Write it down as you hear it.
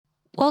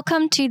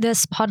Welcome to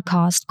this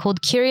podcast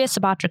called Curious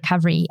About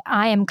Recovery.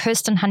 I am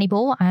Kirsten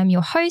Honeyball. I am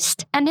your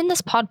host. And in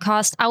this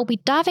podcast, I'll be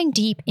diving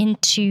deep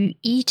into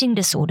eating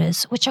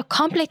disorders, which are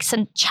complex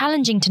and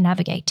challenging to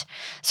navigate.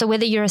 So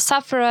whether you're a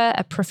sufferer,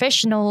 a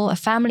professional, a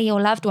family or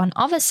loved one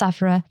of a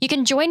sufferer, you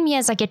can join me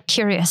as I get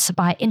curious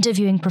by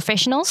interviewing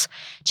professionals,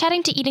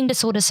 chatting to eating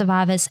disorder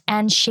survivors,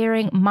 and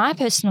sharing my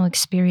personal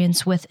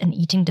experience with an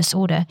eating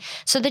disorder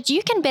so that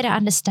you can better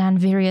understand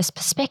various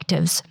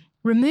perspectives,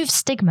 remove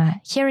stigma,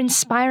 hear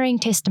inspiring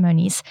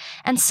testimonies,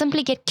 and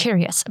simply get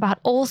curious about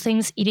all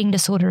things eating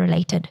disorder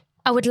related.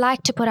 I would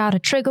like to put out a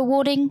trigger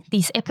warning.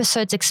 These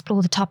episodes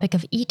explore the topic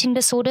of eating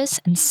disorders,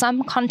 and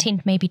some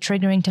content may be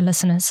triggering to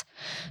listeners.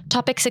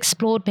 Topics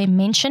explored may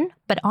mention,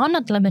 but are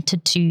not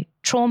limited to,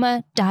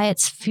 trauma,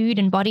 diets, food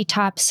and body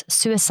types,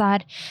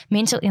 suicide,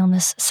 mental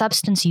illness,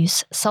 substance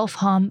use,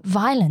 self-harm,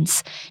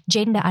 violence,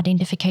 gender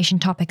identification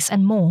topics,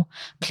 and more.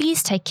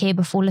 Please take care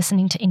before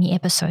listening to any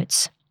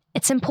episodes.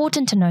 It's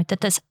important to note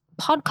that this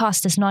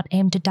podcast is not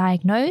aimed to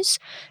diagnose,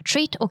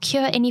 treat, or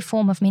cure any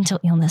form of mental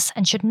illness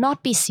and should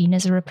not be seen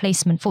as a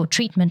replacement for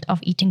treatment of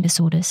eating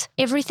disorders.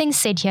 Everything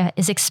said here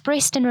is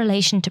expressed in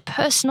relation to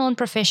personal and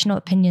professional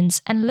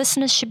opinions, and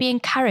listeners should be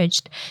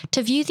encouraged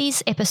to view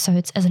these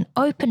episodes as an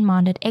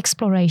open-minded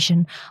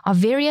exploration of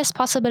various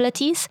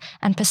possibilities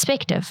and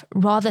perspective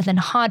rather than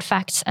hard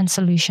facts and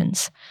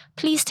solutions.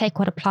 Please take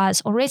what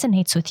applies or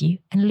resonates with you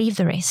and leave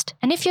the rest.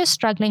 And if you're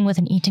struggling with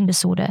an eating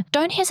disorder,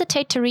 don't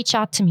hesitate to reach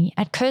out to me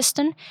at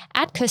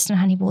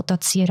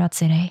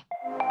kirsten@kirstenhoneyball.co.za.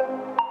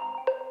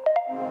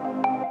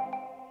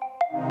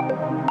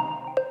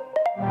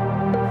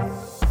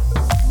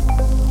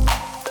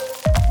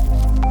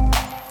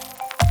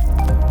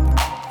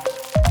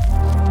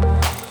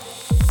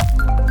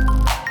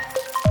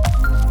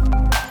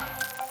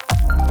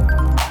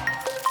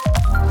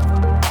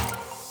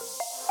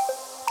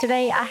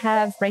 Today, I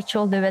have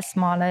Rachel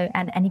Lewis-Marlow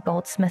and Annie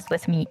Goldsmith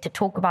with me to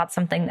talk about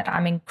something that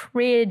I'm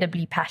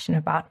incredibly passionate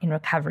about in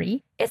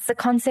recovery. It's the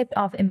concept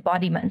of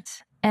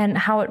embodiment and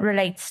how it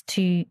relates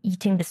to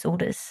eating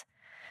disorders.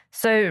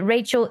 So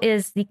Rachel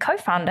is the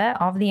co-founder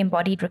of the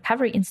Embodied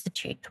Recovery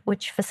Institute,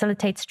 which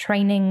facilitates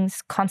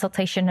trainings,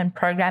 consultation, and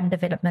program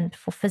development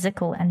for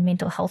physical and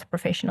mental health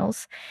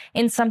professionals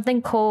in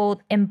something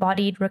called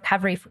Embodied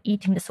Recovery for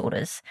Eating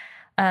Disorders,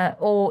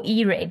 or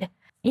ERED.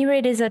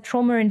 ERED is a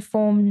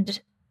trauma-informed,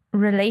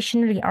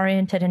 relationally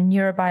oriented and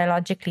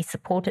neurobiologically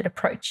supported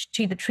approach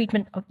to the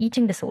treatment of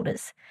eating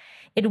disorders.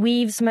 It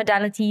weaves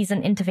modalities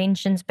and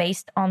interventions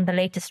based on the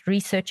latest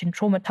research in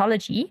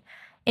traumatology,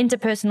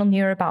 interpersonal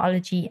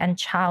neurobiology, and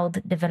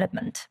child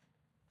development,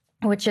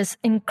 which is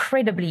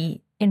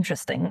incredibly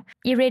interesting.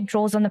 ERED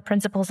draws on the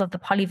principles of the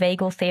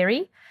polyvagal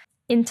theory,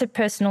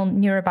 interpersonal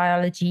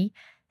neurobiology,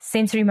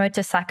 sensory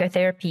motor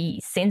psychotherapy,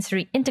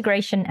 sensory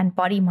integration, and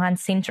body-mind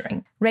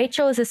centering.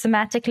 Rachel is a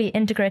somatically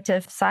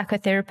integrative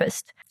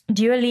psychotherapist,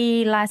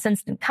 dually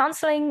licensed in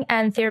counseling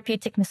and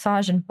therapeutic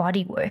massage and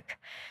body work.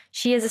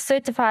 She is a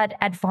certified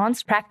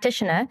advanced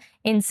practitioner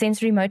in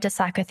sensory motor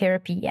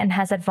psychotherapy and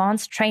has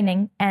advanced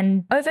training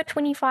and over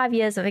 25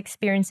 years of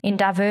experience in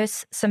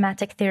diverse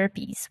somatic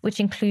therapies, which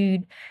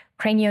include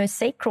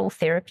craniosacral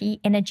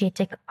therapy,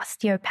 energetic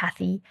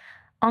osteopathy,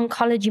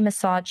 oncology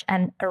massage,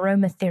 and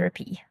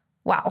aromatherapy.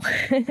 Wow.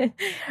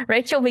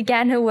 Rachel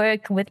began her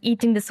work with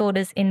eating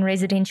disorders in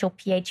residential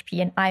PHP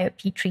and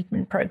IOP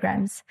treatment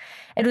programs.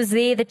 It was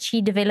there that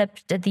she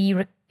developed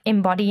the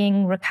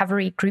Embodying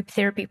Recovery Group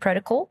Therapy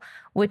Protocol,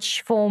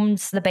 which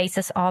forms the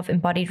basis of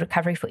Embodied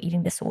Recovery for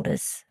Eating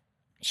Disorders.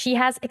 She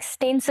has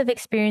extensive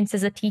experience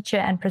as a teacher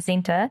and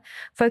presenter,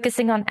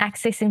 focusing on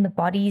accessing the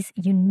body's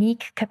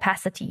unique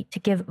capacity to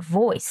give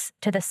voice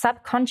to the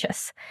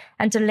subconscious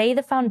and to lay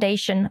the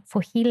foundation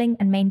for healing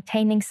and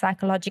maintaining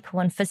psychological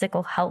and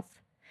physical health.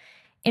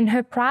 In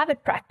her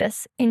private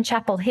practice in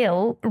Chapel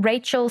Hill,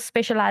 Rachel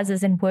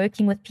specializes in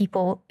working with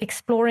people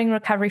exploring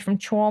recovery from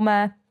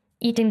trauma,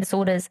 eating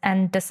disorders,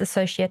 and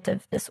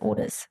dissociative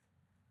disorders.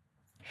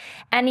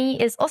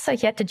 Annie is also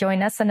here to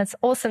join us, and it's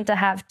awesome to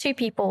have two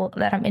people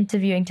that I'm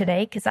interviewing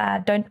today because I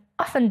don't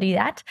often do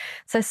that.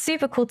 So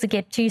super cool to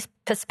get two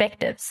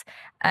perspectives.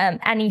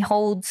 Annie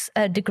holds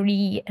an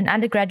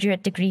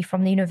undergraduate degree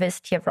from the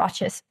University of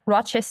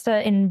Rochester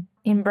in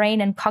Brain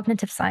and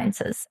Cognitive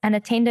Sciences, and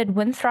attended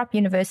Winthrop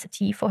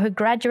University for her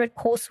graduate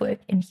coursework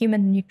in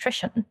human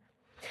nutrition.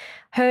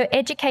 Her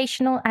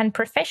educational and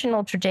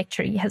professional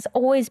trajectory has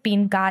always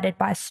been guided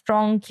by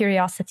strong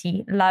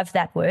curiosity, love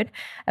that word,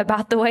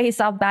 about the ways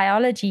our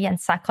biology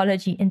and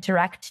psychology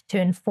interact to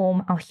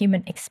inform our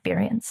human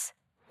experience.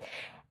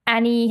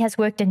 Annie has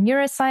worked in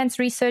neuroscience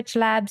research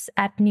labs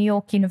at New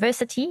York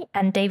University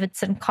and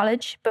Davidson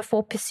College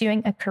before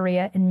pursuing a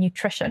career in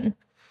nutrition.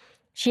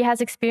 She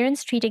has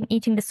experience treating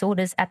eating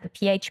disorders at the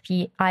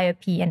PHP,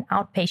 IOP, and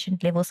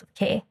outpatient levels of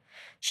care.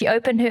 She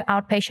opened her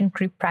outpatient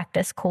group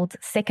practice called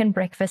Second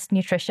Breakfast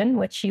Nutrition,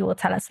 which she will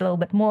tell us a little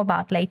bit more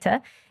about later,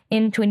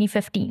 in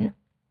 2015.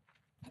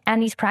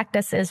 Annie's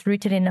practice is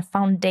rooted in a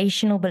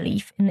foundational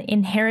belief in the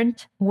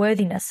inherent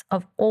worthiness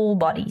of all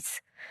bodies.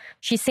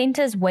 She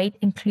centers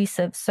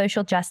weight-inclusive,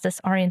 social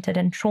justice-oriented,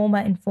 and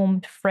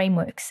trauma-informed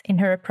frameworks in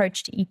her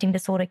approach to eating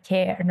disorder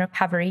care and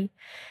recovery.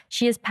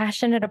 She is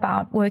passionate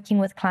about working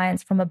with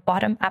clients from a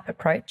bottom-up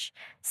approach,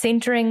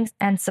 centering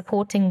and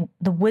supporting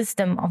the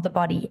wisdom of the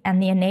body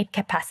and the innate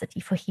capacity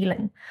for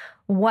healing.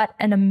 What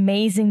an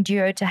amazing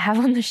duo to have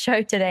on the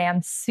show today.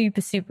 I'm super,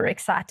 super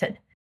excited.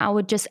 I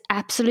would just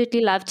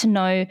absolutely love to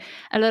know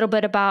a little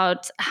bit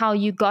about how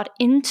you got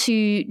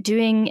into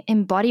doing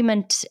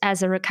embodiment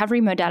as a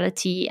recovery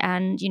modality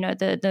and, you know,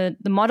 the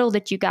model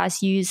that you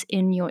guys use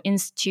in your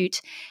institute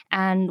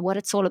and what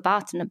it's all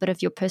about, and a bit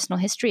of your personal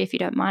history, if you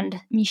don't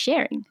mind me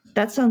sharing.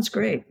 That sounds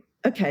great.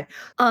 Okay.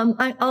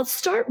 I'll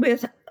start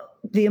with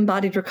the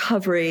Embodied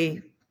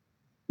Recovery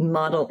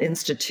Model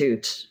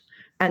Institute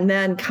and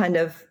then kind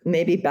of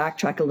maybe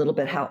backtrack a little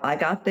bit how I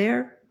got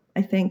there,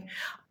 I think.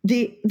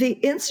 The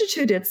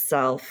Institute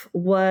itself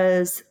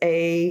was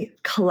a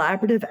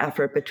collaborative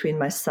effort between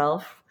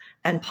myself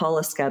and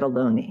Paula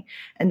Scatoloni.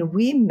 And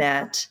we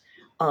met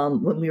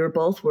when we were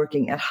both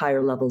working at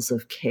higher levels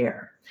of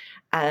care.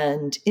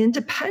 And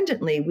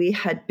independently, we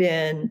had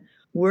been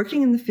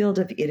working in the field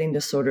of eating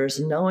disorders,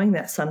 knowing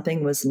that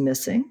something was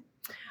missing.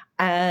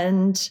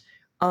 And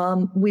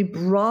we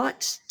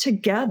brought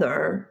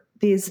together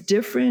these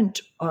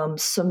different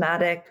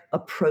somatic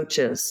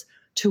approaches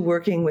to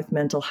working with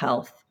mental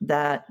health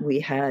that we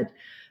had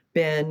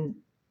been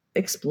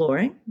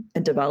exploring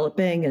and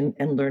developing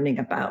and learning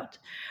about.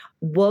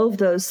 Wove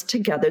those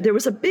together. There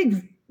was a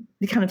big,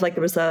 kind of like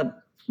there was a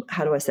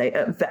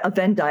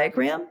Venn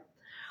diagram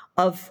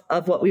of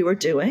what we were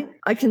doing.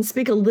 I can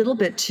speak a little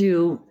bit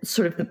to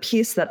sort of the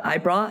piece that I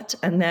brought,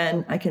 and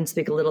then I can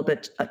speak a little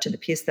bit to the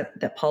piece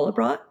that Paula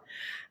brought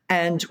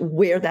and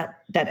where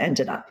that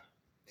ended up.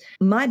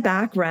 My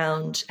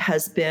background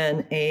has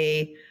been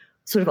a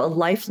sort of a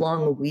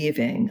lifelong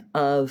weaving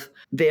of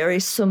very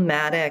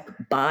somatic,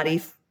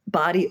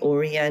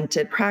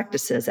 body-oriented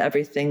practices,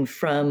 everything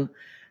from,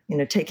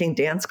 taking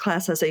dance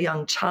class as a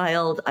young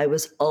child. I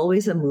was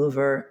always a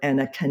mover and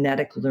a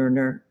kinetic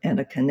learner and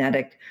a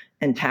kinetic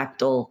and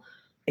tactile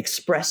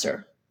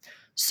expresser.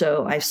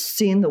 So I've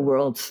seen the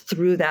world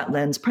through that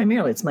lens.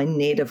 Primarily, it's my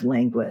native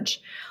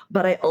language.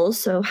 But I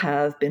also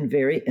have been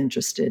very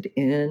interested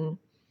in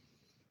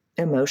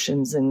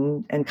emotions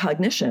and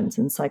cognitions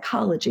and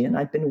psychology. And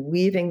I've been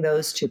weaving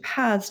those two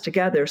paths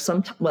together.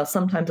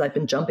 Sometimes I've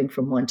been jumping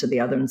from one to the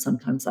other, and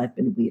sometimes I've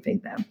been weaving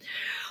them.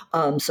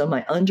 So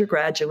my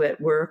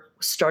undergraduate work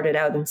started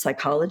out in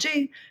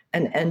psychology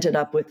and ended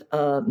up with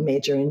a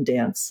major in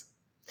dance.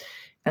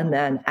 And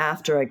then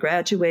after I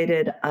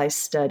graduated, I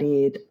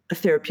studied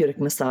therapeutic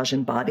massage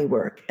and body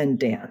work and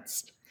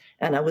danced.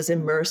 And I was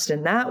immersed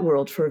in that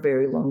world for a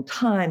very long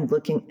time,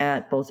 looking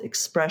at both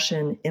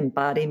expression,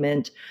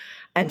 embodiment,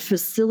 and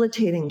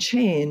facilitating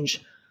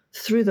change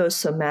through those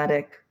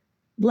somatic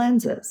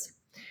lenses.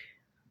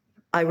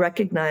 I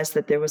recognized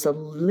that there was a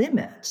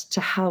limit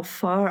to how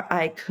far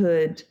I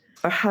could,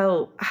 or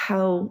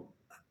how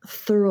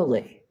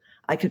thoroughly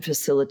I could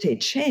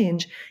facilitate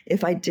change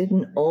if I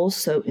didn't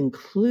also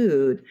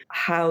include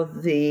how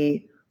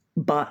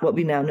what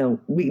we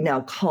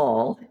now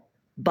call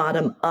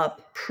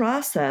bottom-up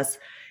process,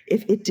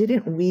 if it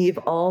didn't weave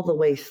all the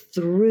way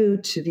through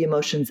to the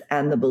emotions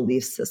and the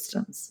belief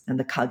systems and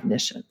the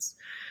cognitions.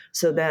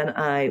 So then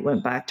I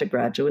went back to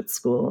graduate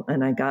school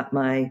and I got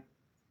my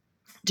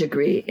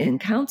degree in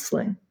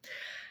counseling.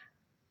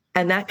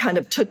 And that kind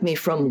of took me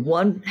from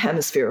one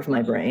hemisphere of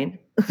my brain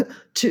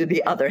to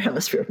the other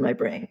hemisphere of my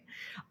brain,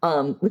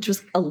 which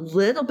was a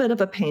little bit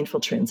of a painful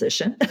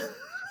transition.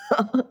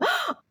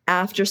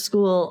 After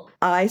school,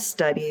 I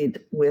studied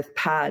with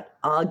Pat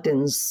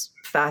Ogden's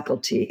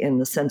faculty in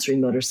the sensory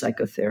motor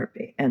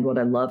psychotherapy. And what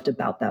I loved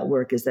about that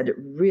work is that it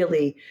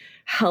really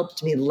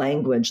helped me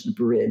language the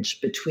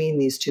bridge between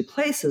these two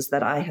places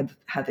that I have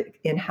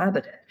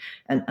inhabited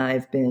and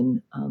I've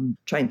been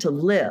trying to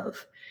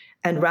live.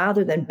 And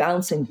rather than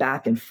bouncing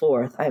back and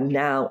forth, I'm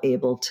now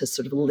able to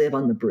sort of live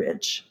on the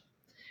bridge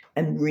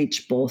and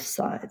reach both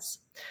sides.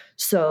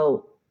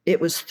 So it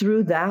was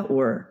through that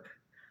work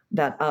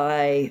that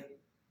I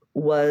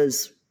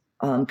was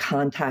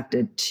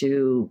contacted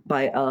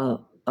by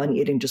an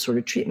eating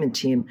disorder treatment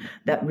team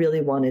that really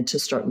wanted to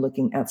start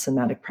looking at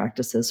somatic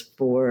practices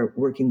for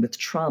working with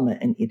trauma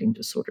and eating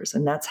disorders.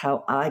 And that's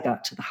how I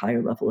got to the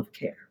higher level of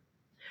care.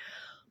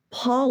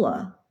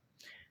 Paula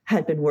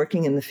had been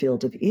working in the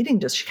field of eating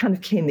disorders. She kind of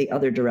came the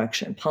other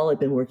direction. Paula had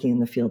been working in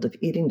the field of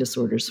eating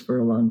disorders for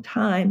a long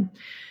time.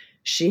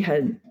 She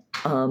had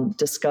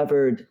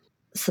discovered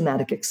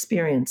somatic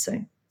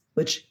experiencing,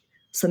 which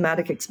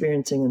somatic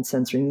experiencing and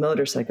sensory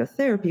motor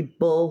psychotherapy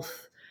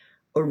both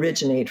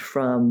originate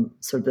from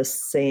sort of the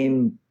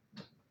same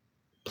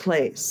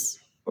place,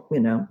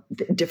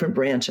 different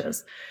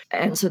branches.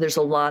 And so there's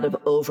a lot of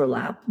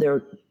overlap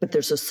there, but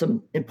there's just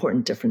some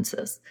important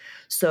differences.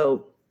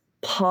 So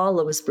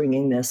Paula was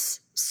bringing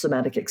this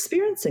somatic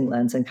experiencing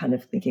lens and kind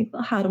of thinking,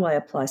 well, how do I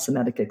apply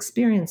somatic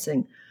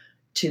experiencing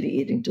to the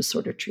eating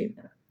disorder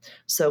treatment?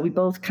 So we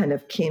both kind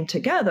of came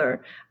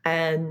together,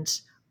 and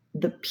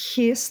the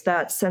piece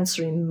that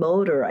sensory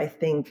motor, I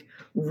think,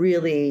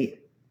 really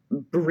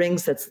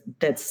brings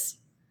that's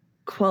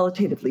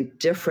qualitatively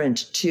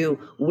different to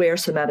where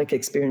somatic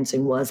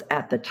experiencing was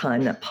at the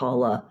time that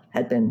Paula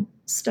had been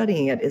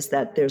studying it, is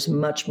that there's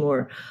much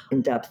more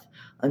in-depth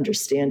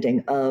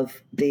understanding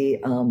of the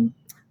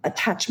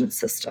attachment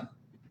system.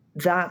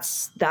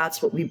 That's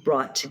what we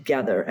brought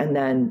together, and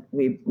then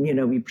we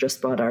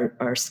just brought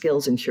our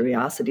skills and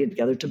curiosity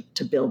together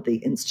to build the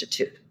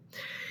institute.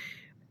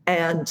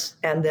 And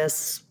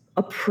this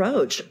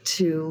approach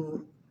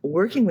to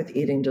working with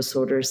eating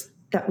disorders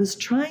that was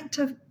trying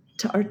to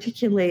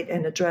articulate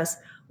and address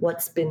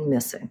what's been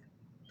missing.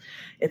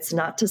 It's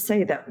not to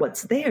say that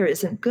what's there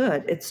isn't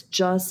good, it's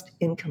just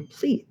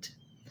incomplete.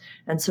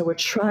 And so we're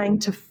trying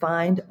to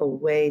find a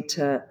way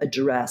to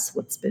address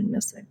what's been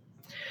missing.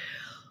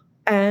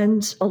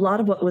 And a lot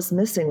of what was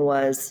missing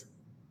was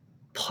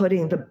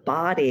putting the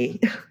body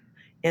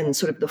in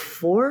sort of the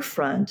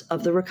forefront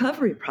of the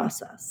recovery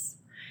process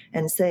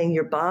and saying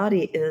your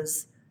body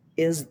is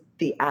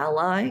the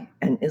ally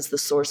and is the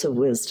source of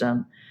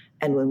wisdom.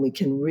 And when we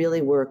can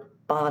really work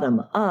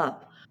bottom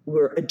up,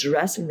 we're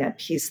addressing that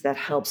piece that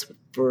helps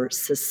for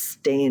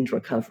sustained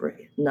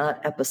recovery,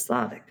 not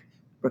episodic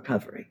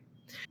recovery.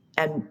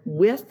 And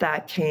with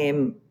that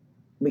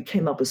we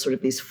came up with sort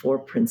of these 4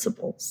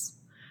 principles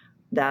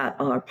that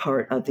are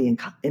part of the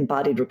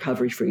embodied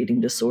recovery for eating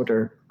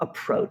disorder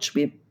approach.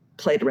 We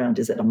played around.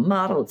 Is it a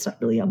model? It's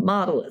not really a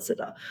model.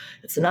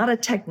 It's not a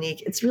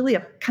technique. It's really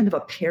a kind of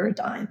a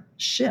paradigm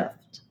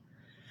shift.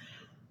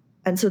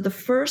 And so the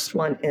first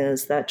one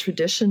is that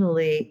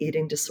traditionally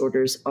eating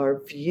disorders are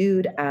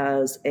viewed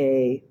as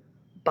a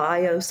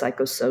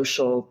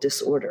biopsychosocial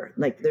disorder.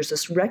 Like there's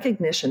this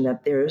recognition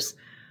that there's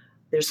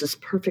this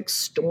perfect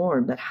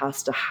storm that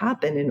has to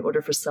happen in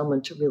order for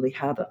someone to really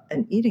have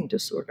an eating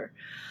disorder.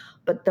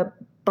 But the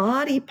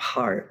body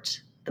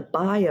part, the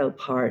bio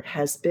part,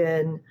 has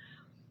been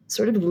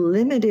sort of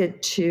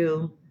limited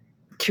to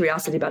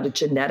curiosity about a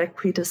genetic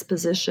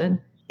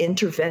predisposition.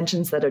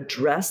 Interventions that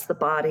address the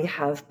body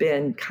have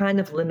been kind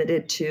of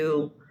limited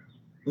to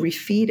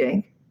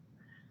refeeding,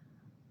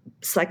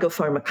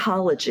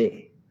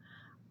 psychopharmacology.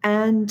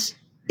 And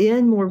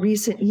in more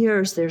recent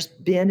years, there's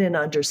been an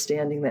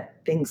understanding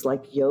that things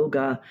like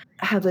yoga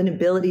have an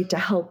ability to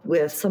help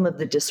with some of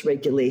the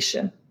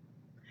dysregulation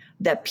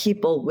that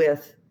people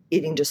with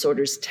eating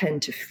disorders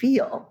tend to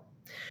feel.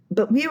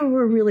 But we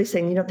were really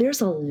saying,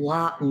 there's a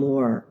lot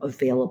more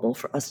available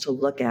for us to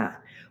look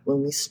at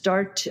when we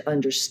start to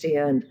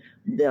understand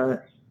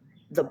the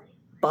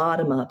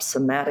bottom-up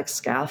somatic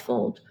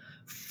scaffold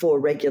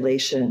for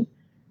regulation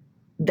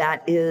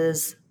that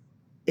is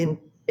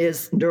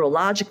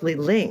neurologically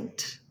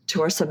linked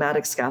to our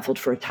somatic scaffold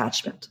for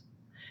attachment.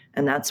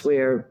 And that's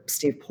where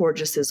Steve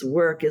Porges's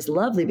work is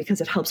lovely,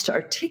 because it helps to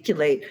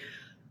articulate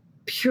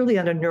purely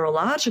on a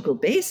neurological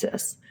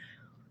basis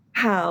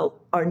how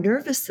our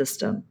nervous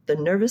system, the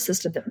nervous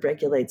system that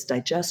regulates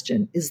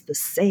digestion, is the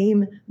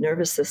same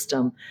nervous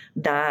system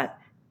that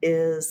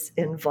is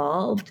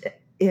involved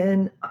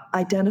in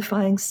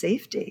identifying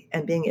safety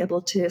and being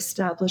able to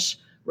establish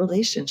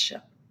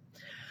relationship.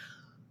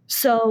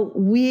 So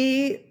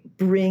we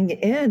bring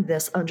in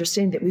this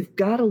understanding that we've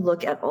got to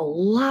look at a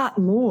lot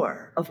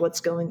more of what's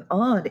going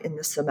on in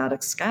the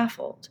somatic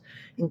scaffold,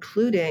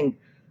 including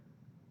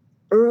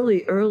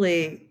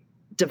early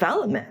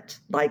development.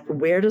 Like,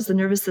 where does the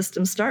nervous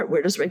system start?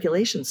 Where does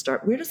regulation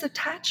start? Where does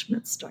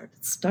attachment start?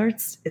 It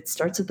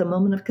starts at the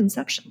moment of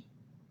conception.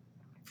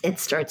 It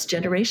starts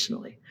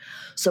generationally.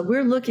 So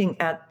we're looking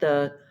at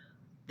the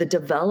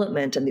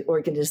development and the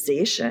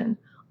organization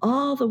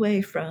all the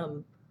way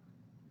from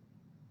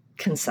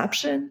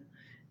conception,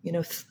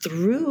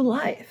 through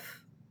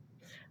life,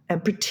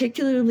 and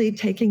particularly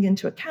taking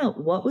into account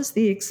what was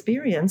the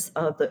experience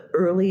of the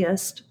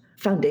earliest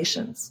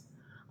foundations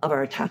of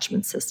our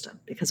attachment system,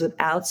 because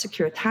without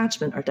secure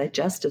attachment, our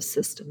digestive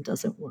system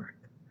doesn't work,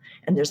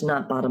 and there's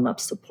not bottom-up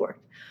support.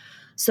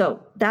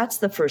 So that's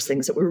the first thing,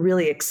 is that we're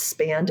really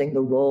expanding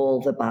the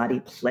role the body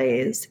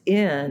plays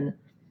in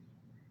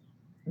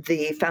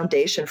the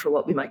foundation for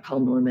what we might call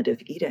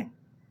normative eating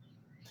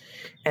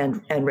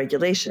and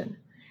regulation.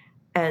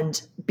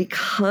 And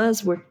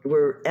because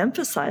we're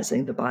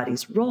emphasizing the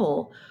body's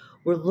role,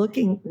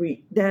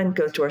 we then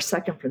go to our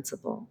second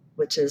principle,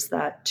 which is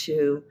that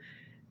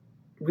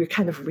we're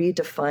kind of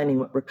redefining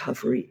what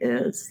recovery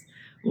is,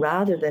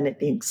 rather than it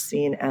being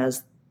seen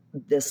as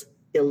this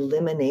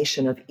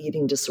elimination of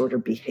eating disorder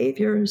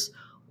behaviors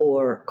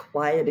or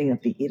quieting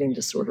of the eating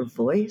disorder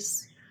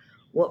voice.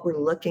 What we're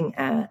looking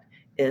at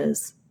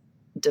is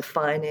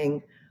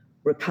defining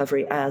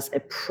recovery as a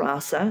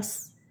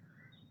process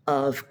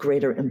of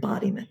greater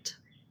embodiment.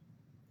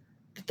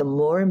 The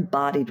more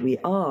embodied we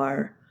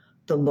are,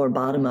 the more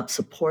bottom-up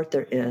support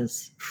there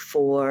is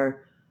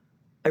for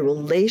a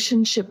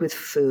relationship with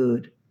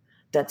food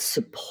that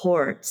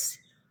supports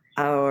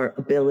our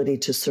ability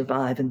to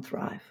survive and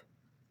thrive.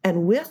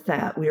 And with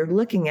that, we are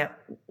looking at,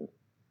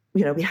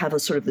 we have a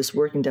sort of this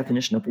working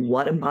definition of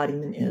what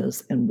embodiment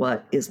is and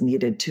what is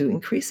needed to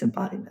increase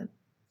embodiment.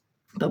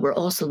 but we're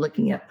also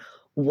looking at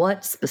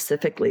what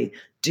specifically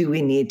do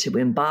we need to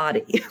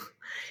embody.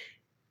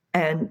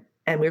 and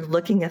we're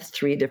looking at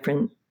 3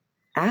 different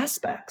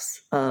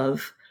aspects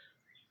of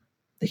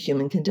the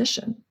human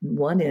condition.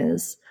 One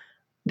is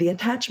the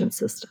attachment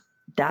system,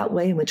 that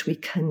way in which we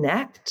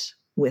connect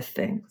with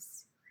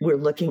things. We're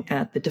looking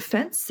at the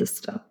defense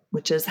system,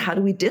 which is how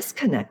do we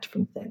disconnect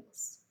from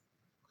things?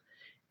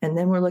 And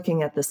then we're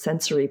looking at the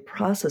sensory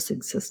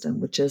processing system,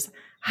 which is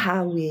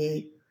how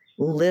we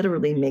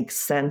literally make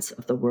sense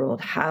of the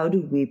world. How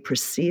do we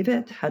perceive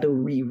it? How do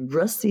we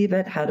receive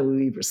it? How do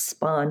we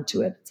respond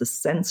to it? It's a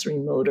sensory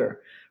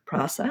motor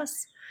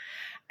process.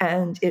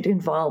 And it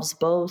involves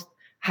both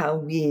how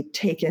we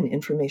take in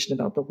information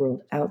about the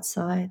world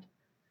outside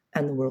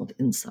and the world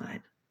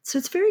inside. So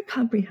it's very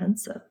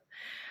comprehensive.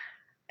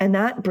 And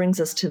that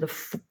brings us to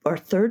our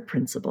 3rd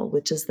principle,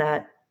 which is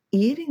that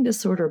eating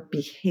disorder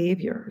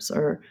behaviors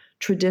are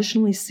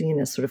traditionally seen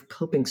as sort of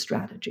coping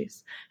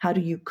strategies. How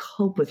do you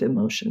cope with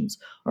emotions,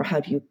 or how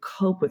do you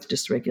cope with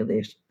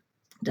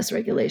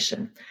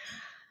dysregulation?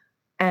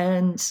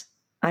 And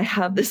I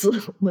have this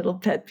little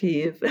pet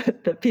peeve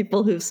that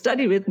people who've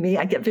studied with me,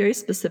 I get very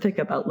specific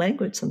about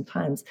language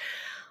sometimes,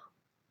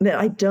 that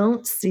I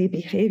don't see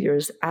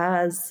behaviors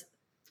as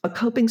a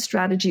coping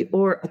strategy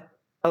or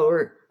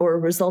a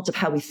result of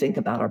how we think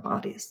about our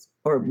bodies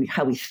or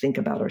how we think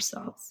about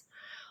ourselves.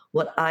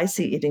 What I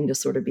see eating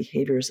disorder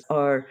behaviors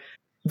are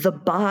the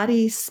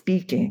body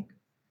speaking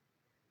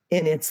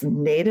in its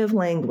native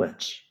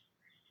language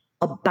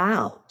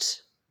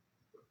about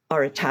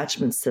our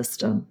attachment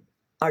system,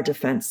 our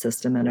defense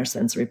system, and our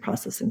sensory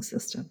processing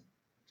system.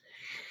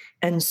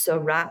 And so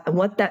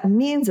what that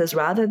means is,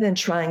 rather than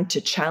trying to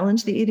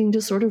challenge the eating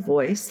disorder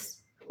voice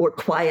or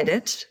quiet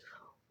it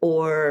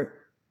or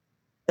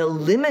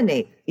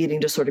eliminate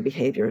eating disorder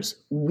behaviors,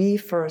 we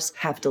first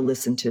have to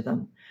listen to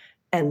them,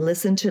 and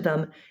listen to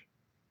them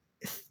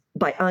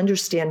by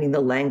understanding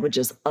the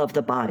languages of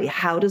the body.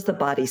 How does the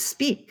body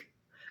speak?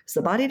 Because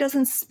the body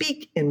doesn't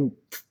speak in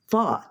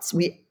thoughts.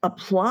 We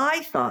apply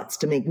thoughts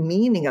to make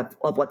meaning of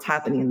what's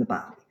happening in the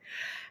body.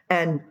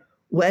 And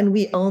when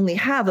we only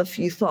have a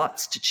few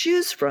thoughts to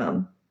choose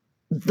from,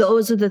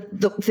 those are the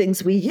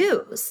things we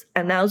use.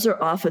 And those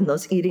are often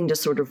those eating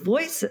disorder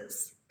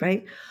voices,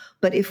 right?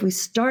 But if we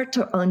start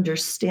to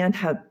understand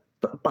how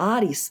the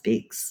body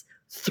speaks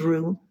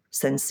through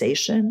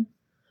sensation,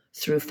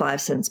 through 5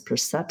 sense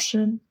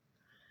perception,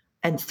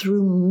 and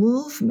through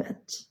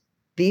movement,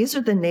 these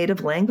are the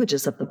native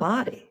languages of the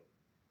body,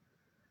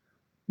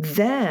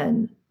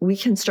 then we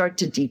can start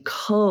to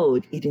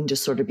decode eating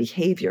disorder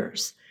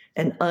behaviors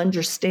and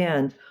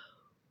understand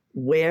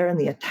where in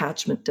the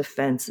attachment,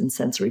 defense, and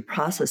sensory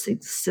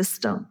processing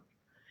system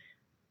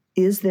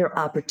is there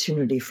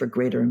opportunity for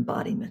greater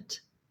embodiment.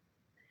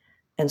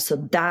 And so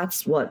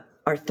that's what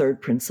our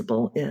 3rd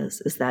principle is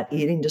that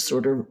eating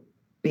disorder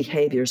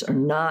behaviors are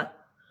not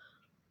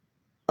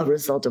a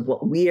result of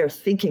what we are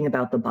thinking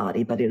about the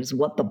body, but it is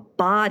what the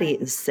body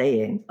is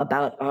saying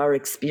about our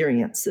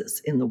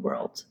experiences in the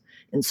world,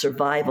 in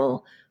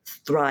survival,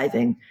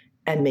 thriving,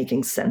 and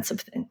making sense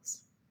of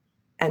things.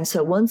 And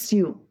so once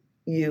you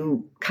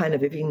kind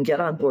of, if you can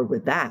get on board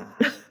with that,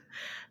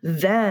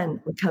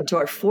 then we come to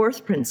our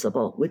 4th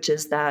principle, which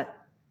is that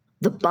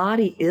the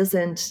body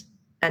isn't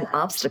an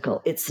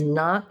obstacle. It's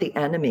not the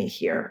enemy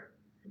here.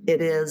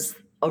 It is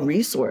a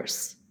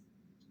resource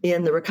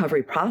in the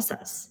recovery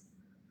process.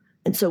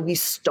 And so we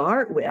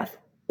start with,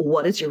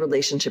 what is your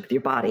relationship with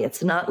your body?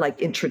 It's not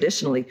like in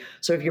traditionally,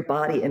 sort of your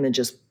body image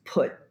is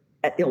put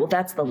at, well,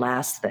 that's the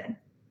last thing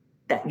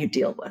that you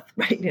deal with,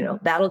 right?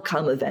 That'll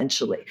come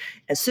eventually.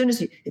 As soon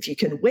as if you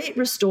can weight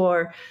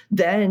restore,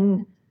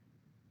 then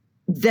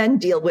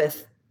deal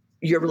with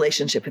your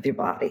relationship with your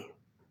body.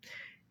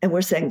 And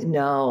we're saying,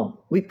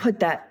 no, we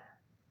put that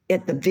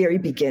at the very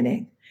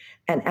beginning.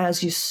 And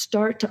as you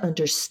start to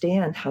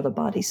understand how the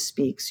body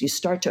speaks, you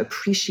start to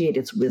appreciate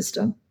its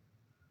wisdom.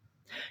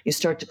 You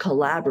start to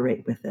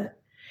collaborate with it,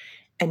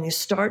 and you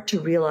start to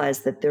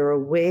realize that there are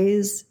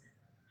ways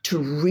to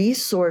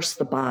resource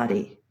the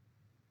body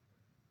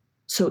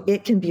so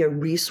it can be a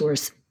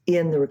resource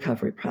in the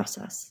recovery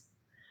process.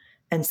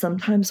 And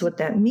sometimes what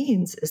that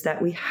means is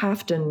that we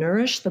have to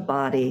nourish the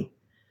body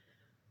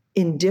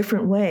in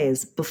different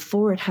ways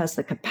before it has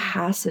the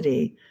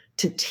capacity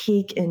to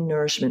take in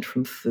nourishment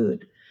from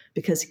food,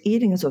 because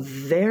eating is a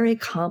very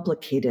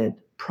complicated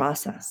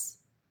process.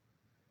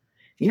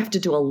 You have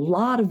to do a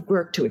lot of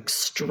work to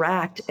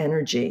extract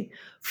energy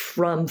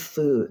from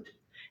food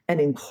and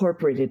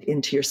incorporate it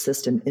into your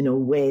system in a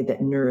way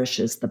that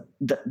nourishes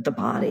the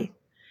body.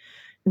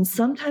 And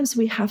sometimes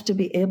we have to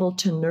be able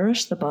to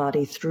nourish the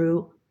body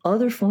through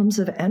other forms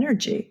of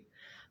energy,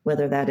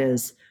 whether that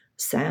is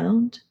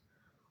sound,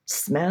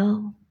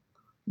 smell,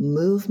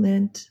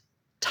 movement,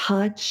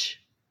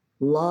 touch,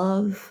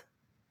 love.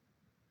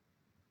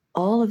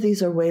 All of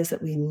these are ways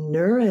that we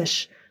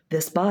nourish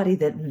this body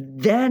that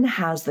then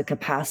has the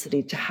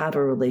capacity to have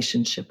a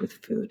relationship with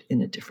food in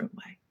a different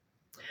way.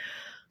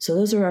 So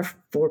those are our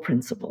 4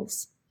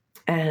 principles.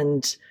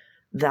 And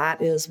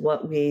that is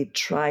what we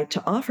try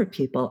to offer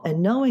people.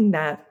 And knowing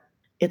that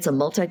it's a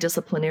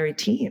multidisciplinary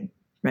team,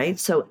 right?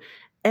 So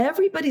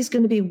everybody's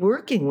going to be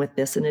working with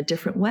this in a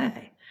different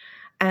way.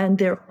 And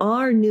there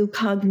are new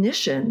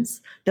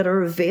cognitions that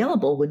are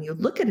available when you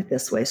look at it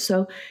this way.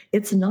 So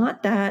it's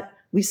not that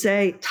we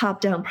say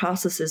top-down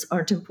processes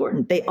aren't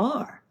important. They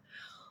are.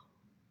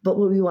 But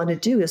what we want to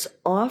do is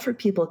offer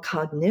people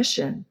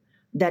cognition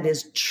that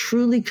is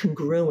truly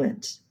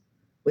congruent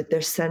with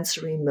their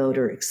sensory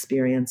motor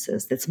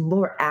experiences, that's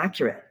more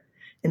accurate.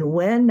 And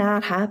when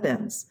that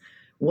happens,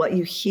 what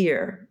you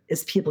hear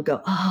is people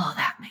go, oh,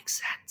 that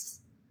makes sense,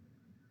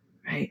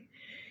 right?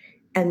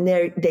 And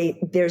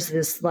there's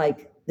this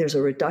there's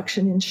a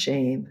reduction in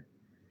shame,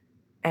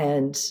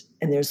 and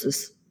there's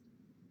this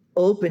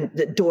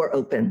the door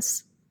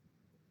opens,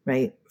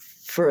 right,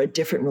 for a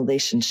different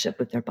relationship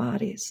with their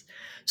bodies.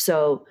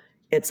 So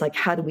it's like,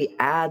 how do we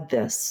add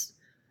this?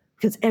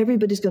 Because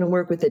everybody's going to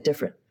work with it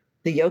different.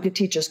 The yoga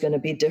teacher is going to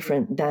be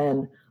different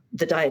than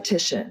the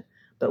dietitian.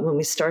 But when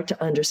we start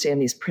to understand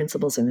these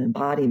principles of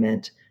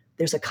embodiment,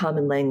 there's a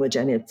common language,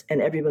 and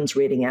everyone's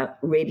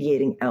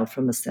radiating out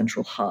from a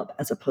central hub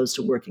as opposed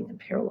to working in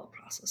parallel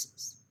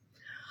processes.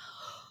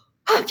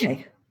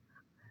 Okay.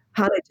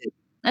 How did I do?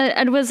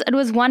 It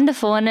was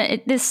wonderful,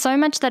 and there's so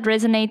much that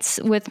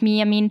resonates with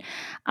me. I mean,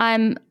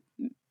 I'm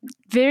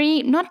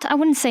I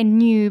wouldn't say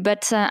new,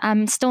 but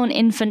I'm still an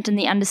infant in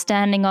the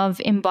understanding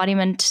of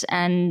embodiment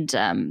and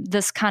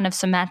this kind of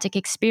somatic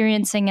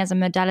experiencing as a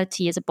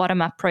modality, as a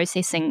bottom-up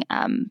processing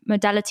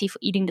modality for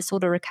eating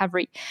disorder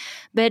recovery.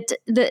 But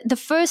the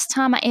first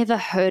time I ever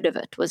heard of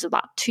it was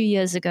about 2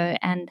 years ago,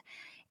 and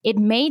it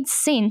made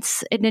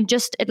sense, and it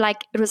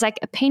was like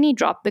a penny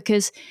drop,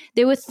 because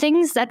there were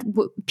things that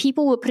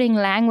people were putting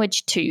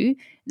language to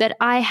that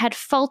I had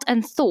felt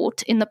and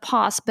thought in the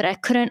past, but I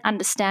couldn't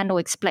understand or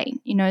explain.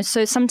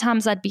 So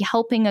sometimes I'd be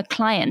helping a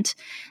client,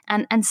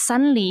 and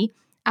suddenly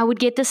I would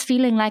get this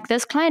feeling like,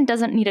 this client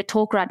doesn't need to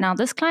talk right now.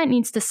 This client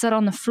needs to sit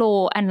on the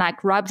floor and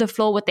rub the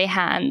floor with their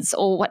hands,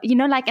 or what,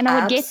 and I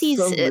would get these,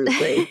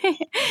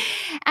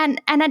 and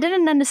I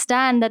didn't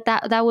understand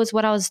that was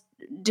what I was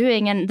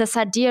doing. And this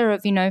idea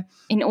of,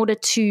 in order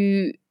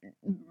to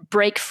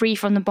break free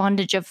from the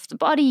bondage of the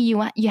body,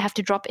 you have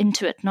to drop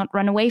into it, not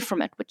run away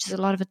from it, which is a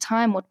lot of the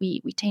time what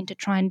we tend to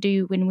try and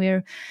do when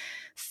we're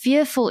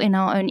fearful in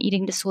our own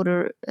eating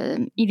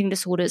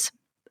disorders.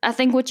 I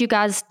think what you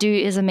guys do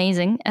is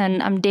amazing,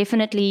 and I'm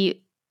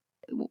definitely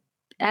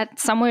at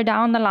somewhere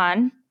down the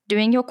line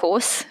doing your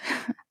course.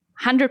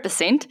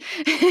 100%.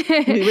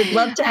 We would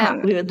love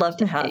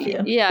to have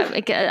you. Yeah,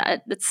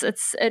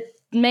 it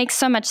makes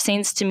so much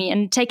sense to me,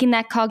 and taking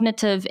that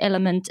cognitive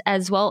element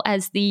as well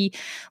as the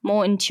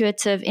more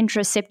intuitive,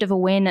 interoceptive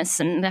awareness,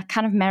 and that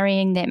kind of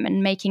marrying them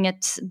and making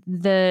it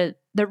the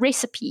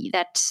recipe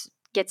that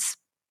gets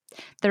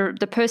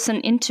the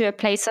person into a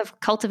place of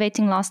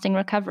cultivating lasting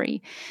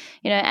recovery.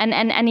 And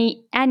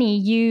Annie,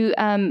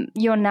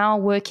 you're now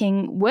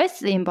working with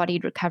the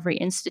Embodied Recovery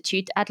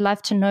Institute. I'd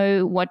love to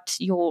know what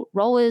your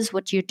role is,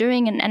 what you're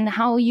doing, and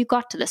how you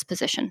got to this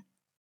position.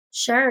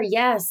 Sure.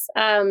 Yes.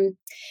 And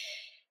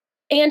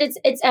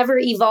it's ever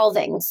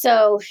evolving.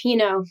 So,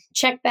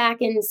 check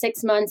back in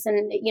 6 months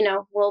and,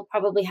 we'll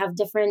probably have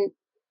different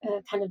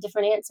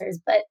different answers.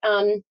 But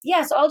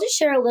so I'll just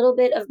share a little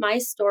bit of my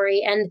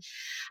story. And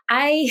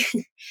I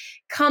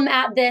come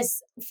at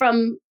this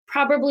from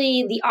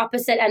probably the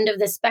opposite end of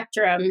the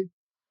spectrum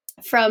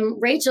from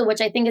Rachel, which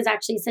I think is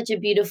actually such a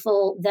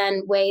beautiful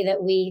way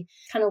that we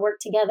kind of work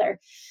together.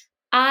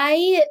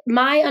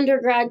 My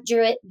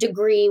undergraduate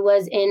degree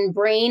was in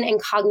brain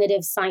and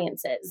cognitive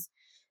sciences.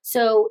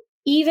 So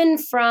even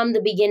from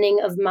the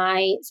beginning of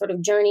my sort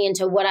of journey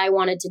into what I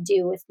wanted to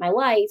do with my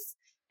life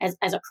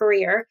as a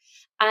career,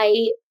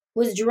 I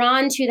was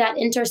drawn to that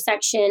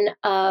intersection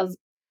of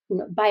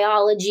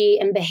biology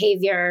and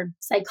behavior,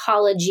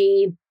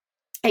 psychology,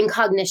 and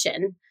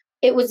cognition.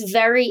 It was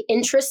very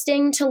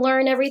interesting to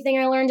learn everything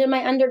I learned in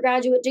my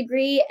undergraduate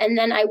degree. And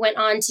then I went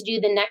on to do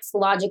the next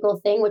logical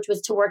thing, which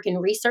was to work in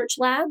research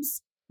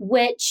labs,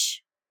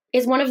 which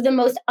is one of the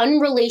most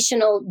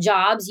unrelational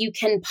jobs you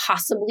can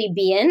possibly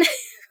be in.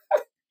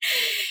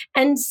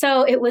 And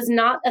so it was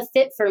not a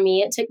fit for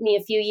me. It took me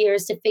a few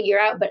years to figure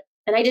out,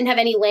 and I didn't have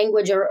any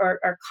language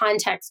or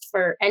context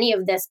for any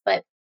of this,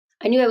 but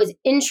I knew I was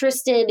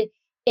interested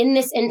in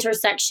this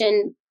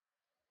intersection,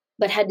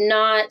 but had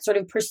not sort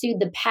of pursued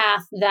the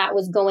path that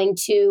was going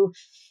to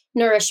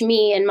nourish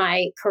me in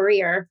my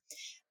career.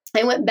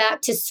 I went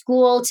back to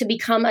school to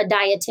become a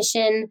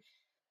dietitian.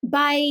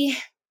 By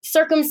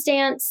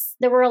circumstance,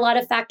 there were a lot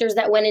of factors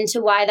that went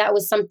into why that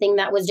was something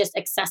that was just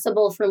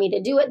accessible for me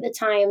to do at the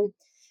time.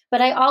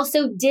 But I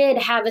also did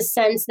have a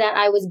sense that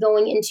I was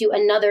going into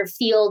another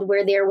field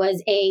where there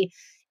was a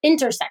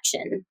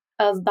intersection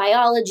of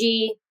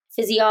biology,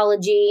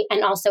 physiology,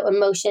 and also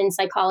emotion,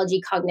 psychology,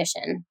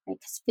 cognition. Right?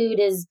 Because food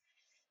is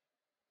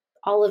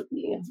all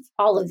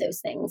of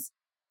those things.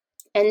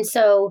 And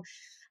so,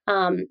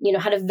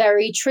 had a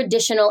very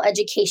traditional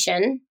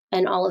education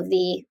and all of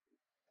the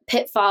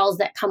pitfalls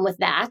that come with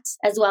that,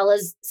 as well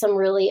as some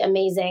really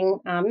amazing,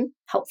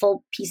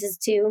 helpful pieces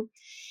too.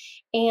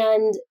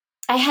 And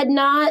I didn't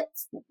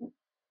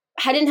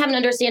have an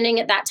understanding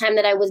at that time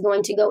that I was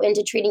going to go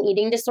into treating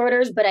eating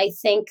disorders, but I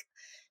think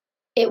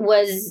it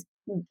was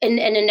an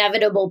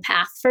inevitable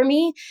path for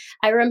me.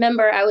 I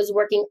remember I was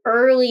working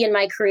early in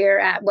my career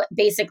at what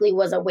basically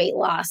was a weight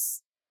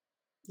loss,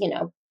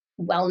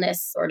 wellness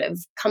sort of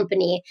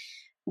company.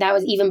 That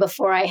was even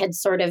before I had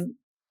sort of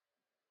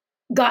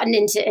gotten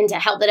into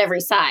health at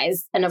every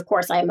size. And of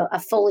course, I'm a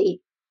fully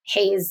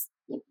HAES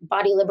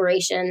body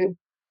liberation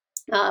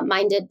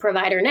minded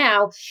provider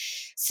now.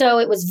 So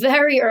it was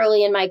very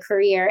early in my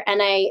career,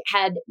 and I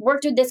had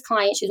worked with this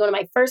client. She was one of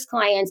my first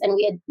clients, and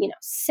we had,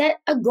 set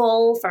a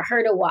goal for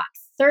her to walk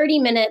 30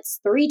 minutes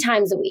 3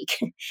 times a week.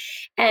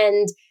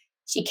 And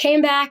she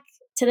came back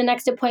to the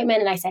next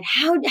appointment, and I said,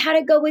 how'd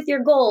it go with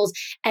your goals?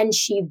 And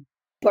she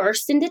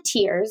burst into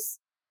tears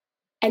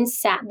and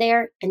sat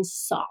there and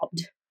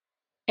sobbed.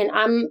 And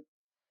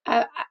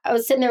I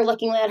was sitting there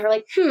looking at her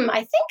like, I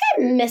think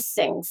I'm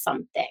missing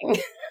something.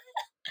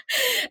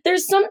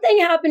 There's something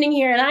happening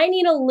here, and I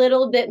need a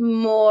little bit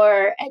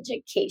more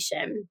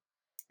education.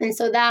 And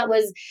so that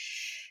was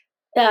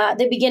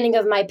the beginning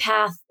of my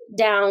path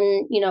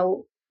down,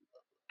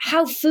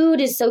 how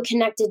food is so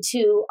connected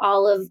to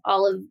all of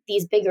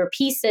these bigger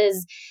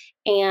pieces.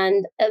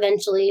 And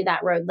eventually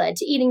that road led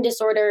to eating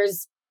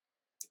disorders,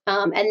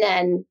 and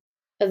then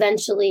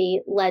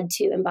eventually led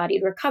to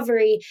embodied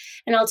recovery.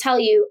 And I'll tell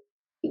you,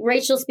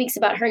 Rachel speaks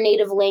about her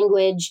native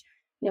language,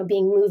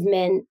 being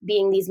movement,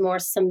 being these more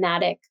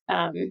somatic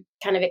kind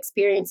of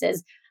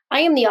experiences. I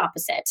am the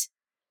opposite.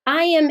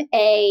 I am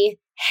a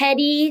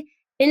heady,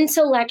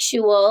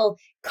 intellectual,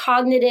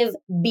 cognitive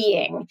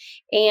being.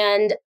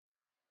 And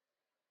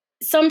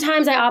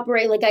sometimes I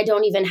operate like I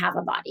don't even have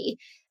a body.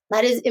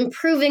 That is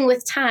improving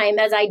with time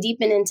as I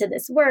deepen into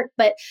this work.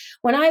 But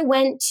when I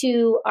went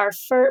to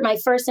my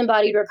first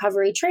embodied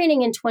recovery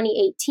training in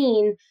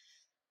 2018,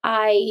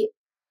 I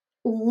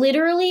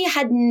literally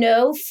had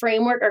no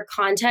framework or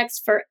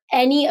context for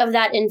any of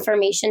that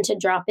information to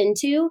drop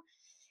into.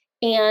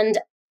 And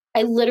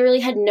I literally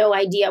had no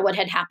idea what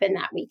had happened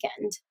that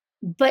weekend.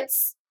 But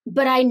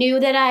I knew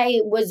that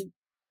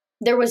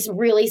there was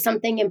really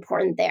something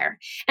important there.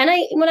 And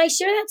when I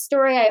share that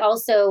story, I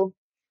also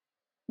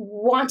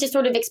want to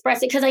sort of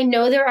express it because I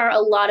know there are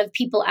a lot of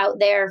people out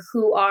there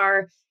who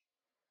are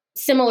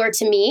similar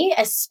to me,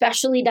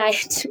 especially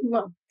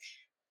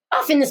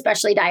often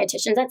especially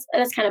dietitians.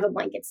 That's kind of a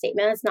blanket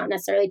statement. That's not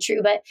necessarily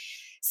true, but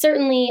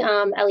certainly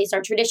at least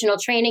our traditional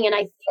training. And I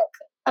think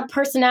a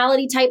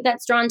personality type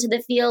that's drawn to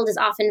the field is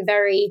often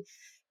very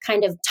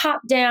kind of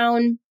top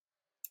down,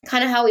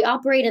 kind of how we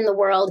operate in the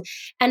world.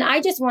 And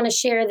I just want to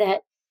share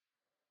that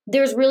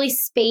there's really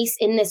space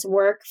in this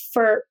work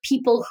for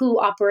people who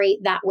operate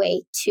that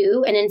way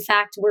too. And in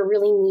fact, we're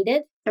really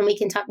needed. And we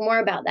can talk more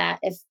about that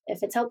if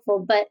it's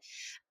helpful. But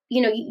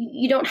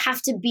you don't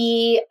have to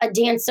be a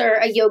dancer,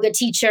 a yoga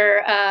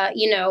teacher,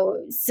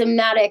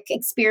 somatic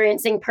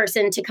experiencing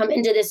person to come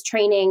into this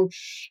training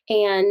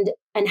and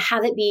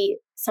have it be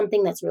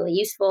something that's really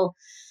useful.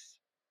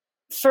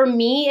 For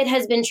me, it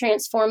has been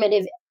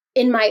transformative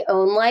in my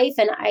own life,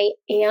 and I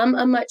am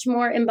a much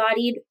more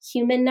embodied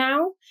human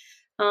now,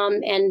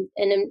 and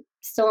I'm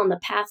still on the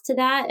path to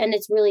that. And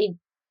it's really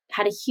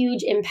had a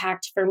huge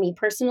impact for me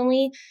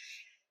personally.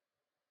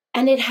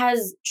 And it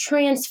has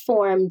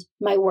transformed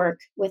my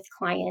work with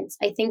clients.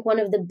 I think one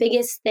of the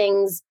biggest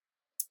things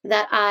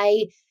that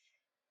I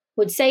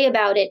would say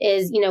about it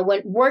is,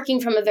 when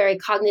working from a very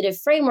cognitive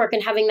framework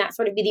and having that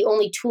sort of be the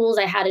only tools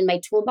I had in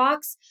my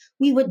toolbox,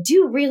 we would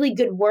do really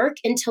good work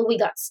until we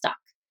got stuck.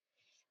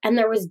 And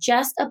there was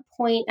just a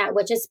point at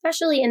which,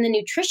 especially in the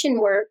nutrition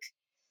work,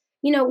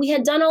 we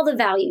had done all the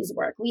values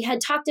work. We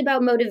had talked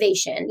about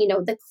motivation.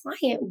 The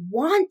client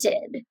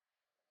wanted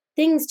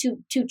things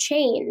to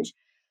change.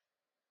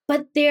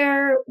 But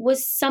there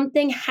was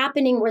something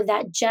happening where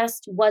that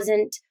just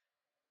wasn't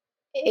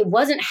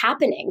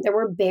happening. There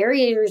were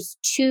barriers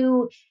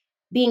to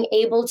being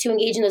able to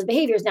engage in those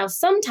behaviors. Now,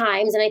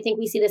 sometimes, and I think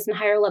we see this in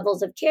higher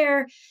levels of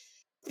care,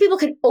 people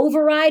could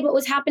override what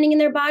was happening in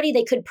their body.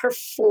 They could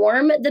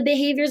perform the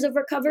behaviors of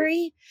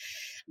recovery,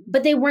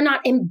 but they were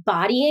not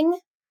embodying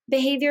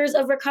behaviors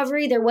of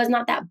recovery. There was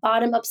not that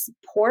bottom-up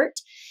support.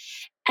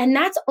 And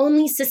that's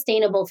only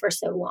sustainable for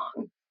so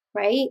long,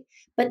 right?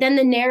 But then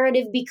the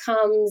narrative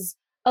becomes,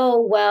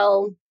 oh,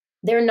 well,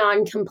 they're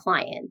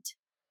non-compliant,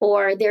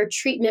 or they're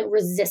treatment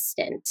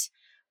resistant,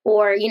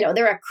 or,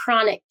 they're a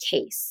chronic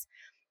case.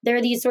 There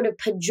are these sort of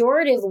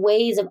pejorative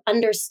ways of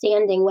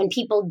understanding when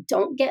people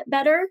don't get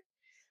better,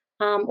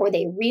 or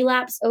they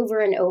relapse over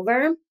and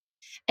over.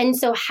 And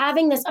so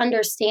having this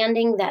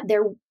understanding that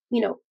there,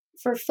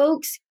 for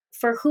folks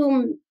for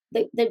whom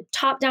the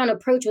top-down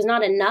approach was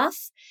not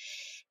enough,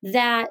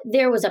 that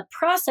there was a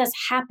process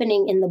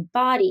happening in the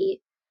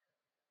body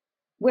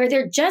where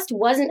there just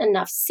wasn't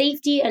enough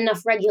safety,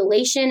 enough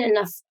regulation,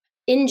 enough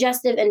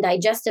ingestive and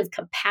digestive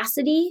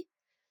capacity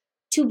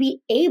to be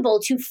able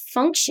to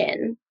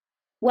function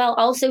while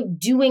also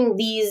doing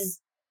these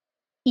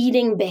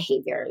eating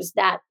behaviors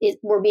that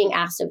were being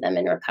asked of them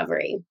in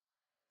recovery.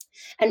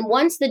 And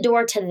once the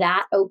door to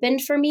that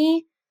opened for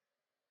me,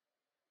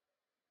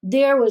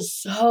 there was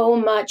so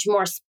much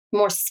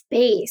more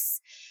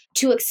space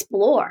to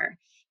explore,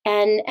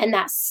 and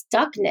that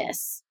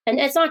stuckness. And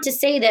it's not to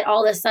say that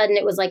all of a sudden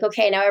it was like,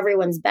 okay, now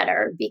everyone's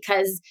better,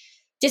 because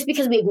just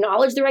because we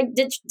acknowledge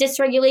the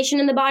dysregulation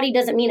in the body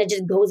doesn't mean it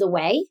just goes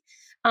away.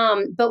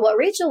 But what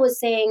Rachel was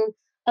saying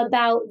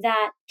about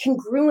that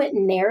congruent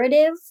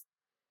narrative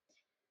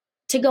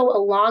to go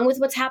along with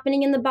what's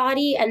happening in the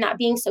body, and not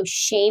being so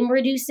shame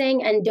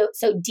reducing and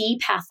so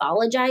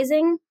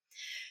depathologizing,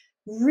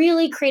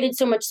 really created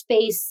so much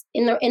space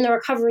in the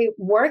recovery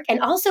work, and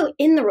also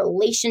in the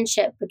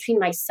relationship between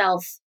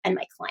myself and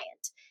my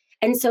client.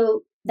 And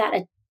so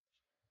that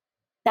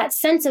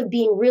sense of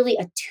being really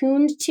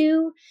attuned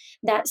to,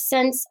 that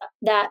sense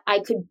that I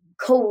could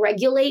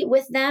co-regulate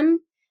with them,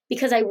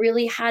 because I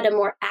really had a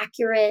more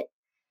accurate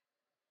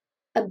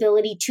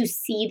ability to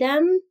see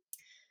them,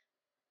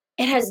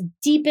 it has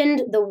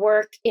deepened the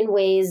work in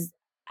ways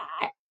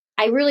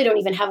I really don't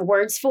even have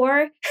words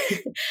for.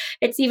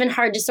 It's even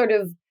hard to sort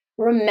of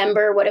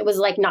remember what it was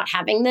like not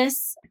having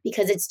this,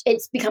 because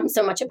it's become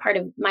so much a part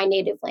of my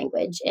native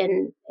language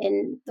in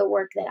the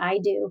work that I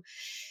do.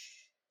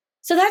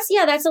 So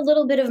that's a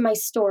little bit of my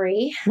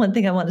story. One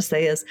thing I want to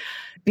say is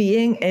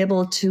being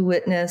able to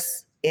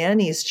witness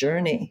Annie's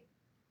journey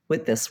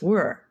with this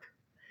work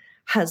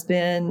has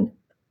been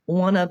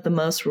one of the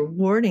most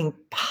rewarding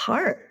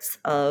parts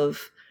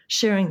of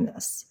sharing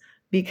this,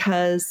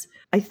 because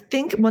I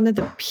think one of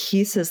the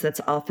pieces that's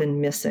often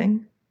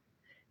missing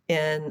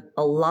in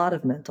a lot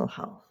of mental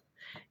health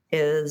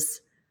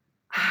is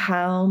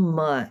how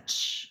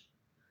much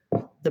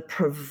the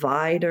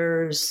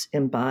provider's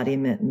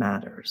embodiment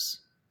matters.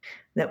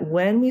 That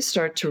when we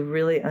start to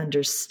really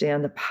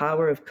understand the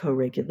power of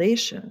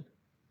co-regulation,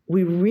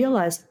 we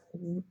realize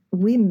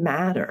we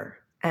matter,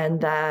 and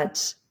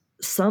that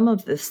some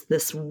of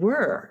this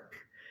work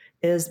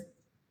is,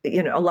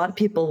 a lot of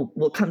people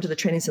will come to the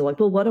trainings and like,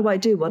 well, what do I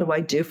do? What do I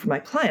do for my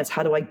clients?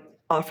 How do I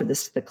offer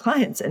this to the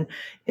clients? And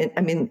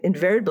I mean,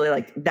 invariably,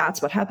 like,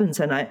 that's what happens.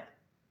 And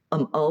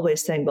I'm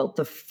always saying, well,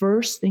 the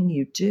first thing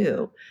you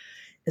do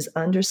is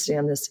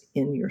understand this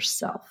in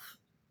yourself.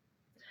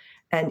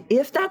 And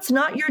if that's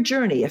not your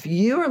journey, if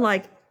you are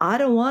like, I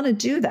don't want to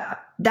do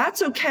that,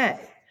 that's okay.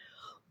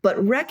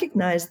 But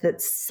recognize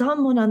that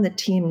someone on the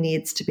team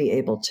needs to be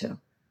able to,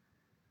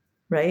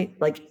 right?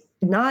 Like,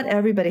 not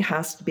everybody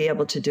has to be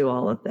able to do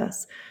all of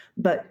this.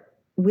 But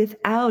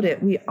without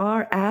it,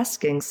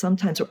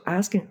 sometimes we're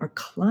asking our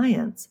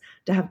clients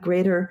to have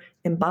greater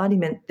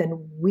embodiment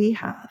than we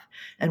have.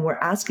 And we're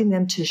asking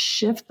them to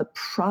shift the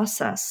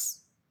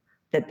process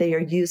that they are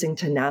using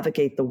to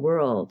navigate the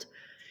world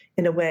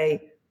in a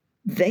way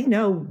they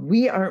know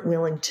we aren't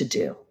willing to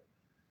do.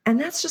 And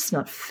that's just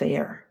not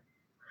fair.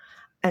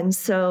 And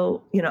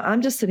so,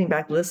 I'm just sitting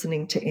back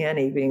listening to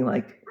Annie being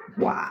like,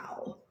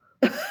 wow,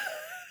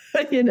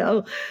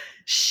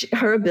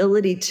 her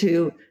ability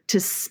to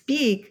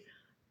speak.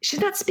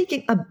 She's not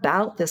speaking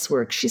about this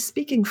work. She's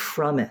speaking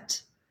from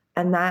it.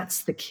 And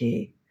that's the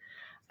key.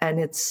 And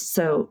it's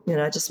so,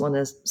 I just want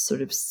to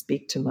sort of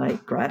speak to my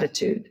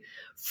gratitude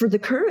for the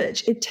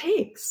courage it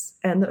takes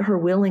and her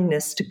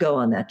willingness to go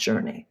on that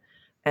journey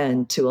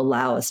and to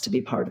allow us to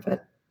be part of it.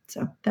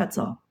 So that's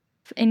all.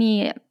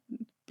 Any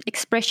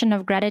expression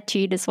of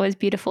gratitude is always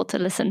beautiful to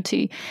listen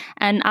to.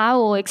 And I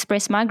will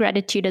express my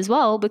gratitude as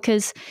well,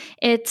 because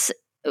it's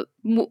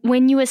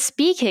when you were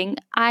speaking,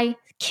 I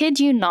kid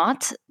you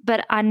not,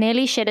 but I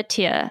nearly shed a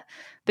tear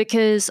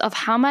because of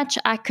how much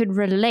I could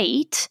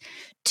relate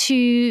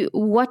to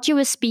what you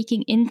were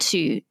speaking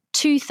into.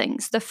 Two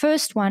things. The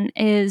first one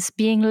is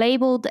being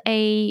labeled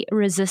a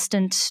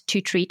resistant to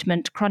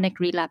treatment chronic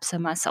relapser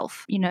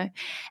myself,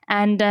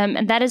 and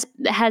that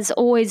has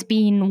always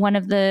been one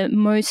of the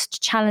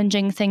most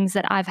challenging things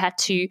that I've had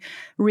to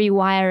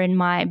rewire in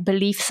my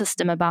belief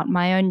system about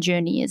my own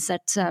journey. Is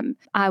that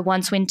I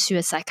once went to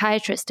a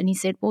psychiatrist and he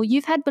said, well,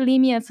 you've had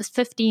bulimia for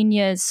 15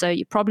 years, so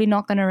you're probably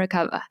not going to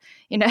recover,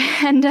 and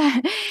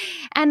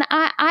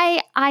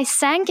I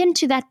sank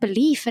into that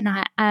belief, and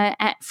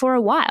I for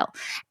a while,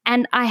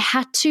 and I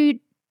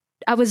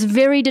was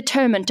very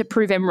determined to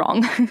prove him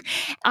wrong.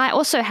 I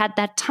also had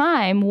that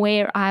time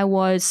where I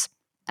was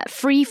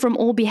free from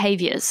all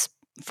behaviors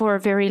for a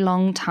very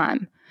long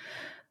time.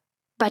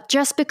 But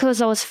just because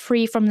I was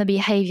free from the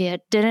behavior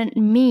didn't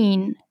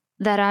mean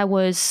that I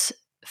was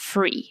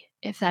free,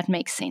 if that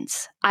makes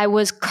sense. I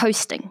was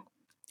coasting.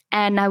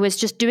 And I was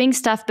just doing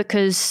stuff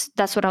because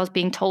that's what I was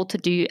being told to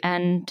do.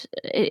 And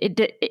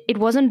it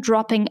wasn't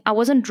dropping. I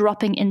wasn't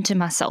dropping into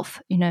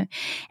myself,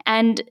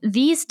 And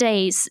these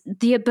days,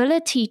 the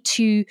ability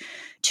to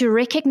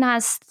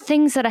recognize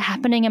things that are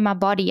happening in my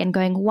body and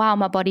going, wow,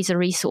 my body's a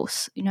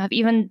resource. I've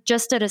even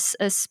just did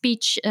a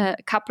speech a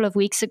couple of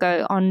weeks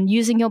ago on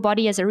using your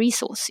body as a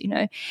resource,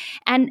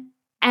 and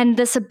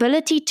this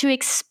ability to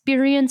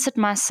experience it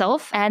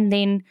myself and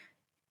then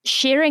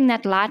sharing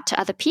that light to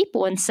other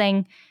people and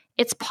saying,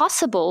 it's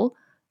possible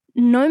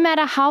no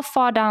matter how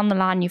far down the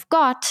line you've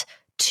got,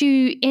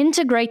 to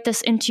integrate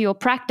this into your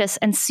practice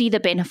and see the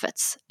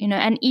benefits,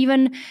 and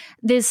even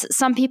there's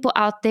some people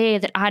out there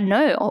that I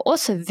know are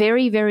also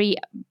very, very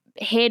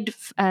head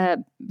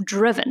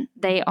driven.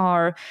 They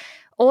are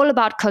all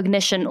about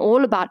cognition,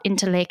 all about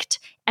intellect.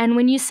 And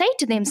when you say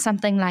to them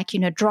something like,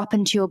 drop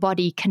into your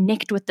body,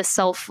 connect with the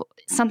self,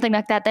 something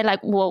like that, they're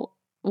like, well,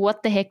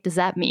 what the heck does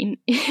that mean?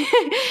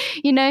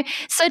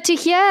 So to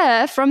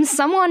hear from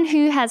someone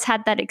who has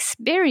had that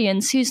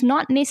experience, who's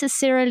not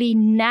necessarily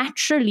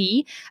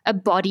naturally a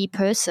body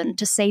person,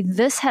 to say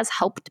this has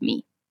helped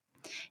me,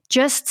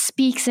 just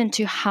speaks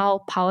into how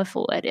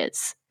powerful it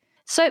is.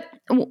 So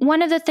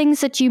one of the things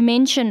that you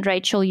mentioned,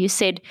 Rachel, you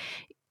said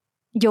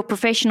your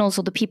professionals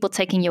or the people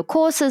taking your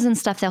courses and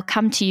stuff, they'll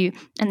come to you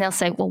and they'll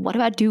say, well, what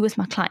do I do with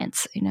my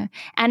clients?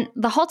 And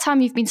the whole time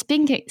you've been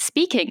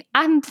speaking,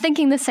 I'm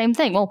thinking the same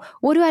thing. Well,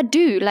 what do I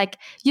do? Like,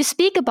 you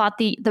speak about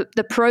the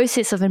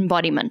process of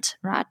embodiment,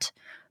 right?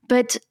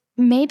 But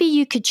maybe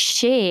you could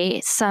share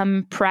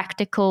some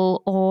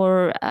practical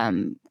or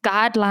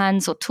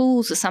guidelines or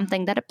tools or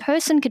something that a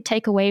person could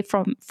take away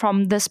from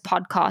this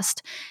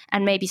podcast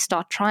and maybe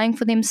start trying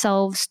for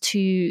themselves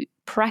to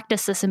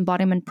practice this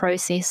embodiment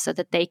process so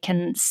that they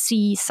can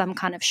see some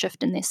kind of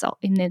shift in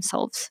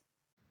themselves.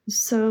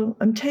 So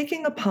I'm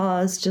taking a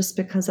pause just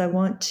because I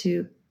want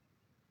to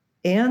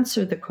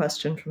answer the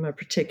question from a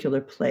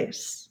particular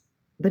place.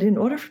 But in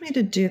order for me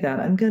to do that,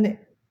 I'm going to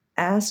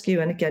ask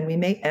you, and again, we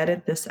may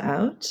edit this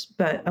out,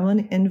 but I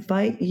want to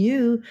invite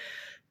you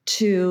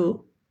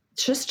to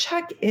just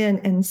check in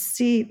and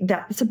see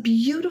that it's a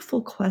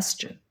beautiful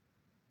question.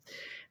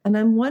 And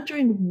I'm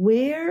wondering,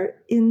 where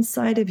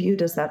inside of you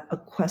does that a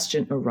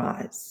question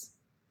arise?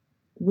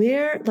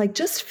 Where,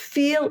 just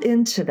feel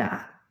into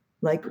that.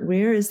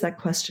 Where is that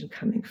question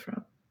coming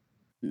from?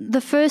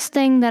 The first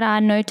thing that I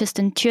noticed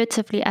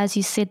intuitively as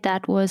you said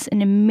that was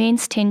an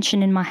immense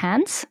tension in my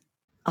hands.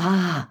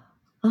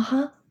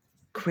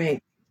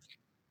 Great.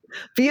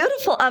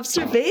 Beautiful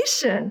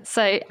observation.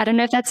 So I don't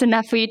know if that's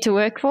enough for you to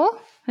work for.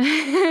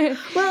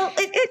 Well,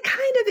 it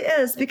kind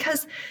of is,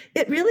 because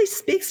it really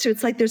speaks to,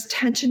 it's like there's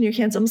tension in your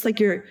hands, almost like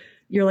you're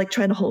like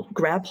trying to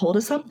grab hold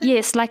of something.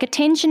 Yes, like a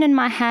tension in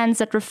my hands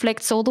that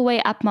reflects all the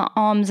way up my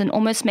arms and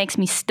almost makes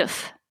me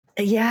stiff.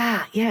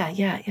 Yeah.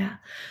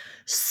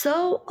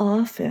 So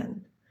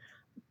often,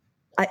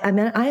 I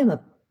am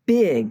a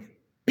big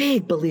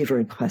believer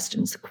in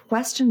questions.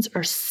 Questions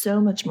are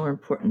so much more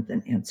important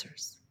than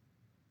answers.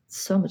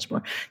 So much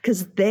more,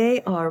 because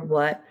they are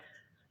what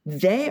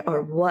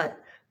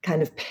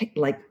kind of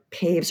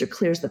paves or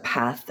clears the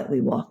path that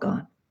we walk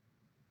on.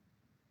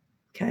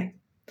 Okay.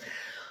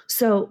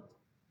 So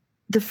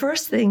the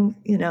first thing,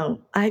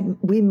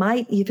 we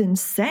might even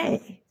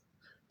say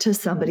to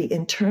somebody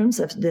in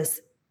terms of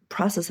this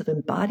process of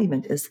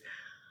embodiment is,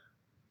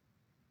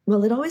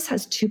 well, it always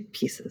has two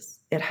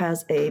pieces. It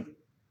has a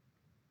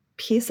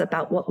piece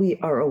about what we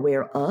are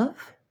aware of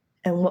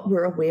and what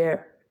we're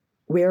aware,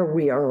 where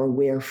we are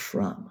aware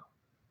from,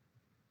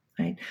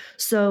 right?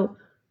 So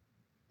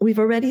we've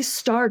already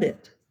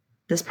started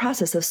this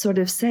process of sort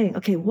of saying,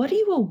 okay, what are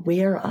you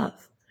aware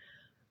of?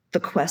 The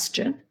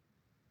question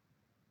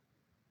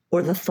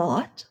or the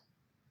thought?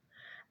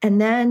 And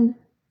then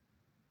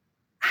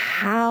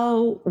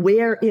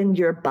where in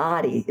your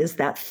body is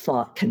that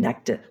thought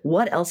connected?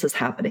 What else is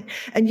happening?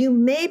 And you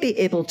may be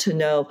able to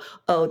know,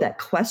 oh, that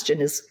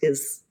question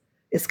is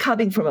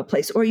coming from a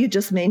place, or you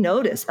just may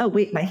notice, oh,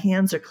 wait, my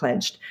hands are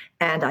clenched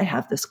and I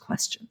have this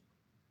question.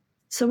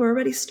 So we're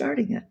already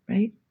starting it,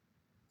 right?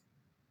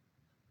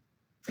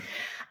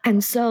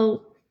 And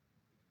so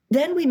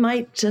then we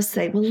might just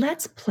say, well,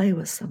 let's play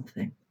with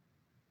something,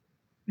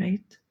 right?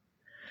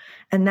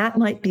 And that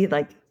might be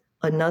like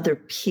another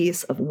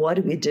piece of what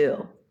do we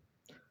do?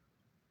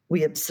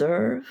 We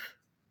observe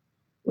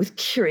with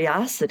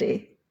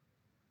curiosity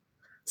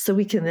so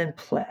we can then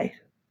play.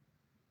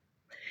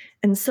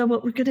 And so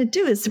what we're going to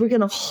do is we're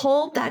going to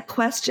hold that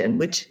question,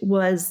 which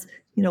was,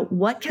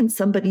 what can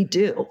somebody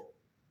do?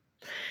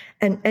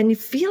 And you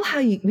feel how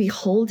we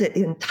hold it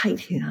in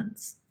tight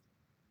hands,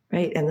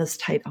 right? And those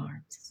tight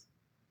arms.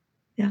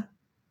 Yeah.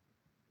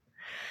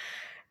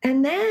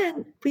 And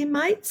then we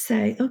might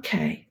say,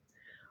 okay,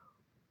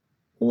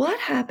 what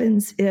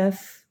happens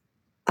if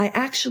I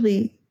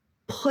actually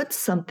put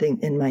something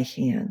in my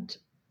hand,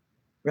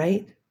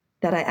 right?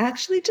 That I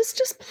actually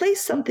just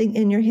place something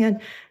in your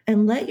hand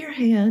and let your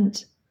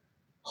hand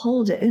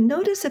hold it. And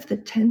notice if the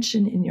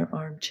tension in your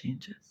arm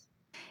changes.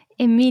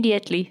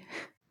 Immediately.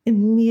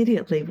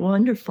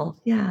 Wonderful.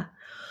 Yeah.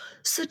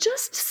 So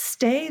just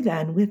stay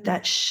then with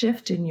that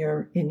shift in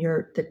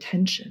the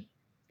tension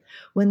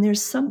when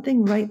there's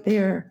something right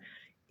there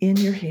in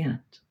your hand.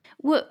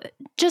 Well,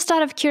 just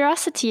out of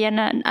curiosity,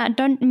 and I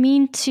don't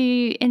mean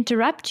to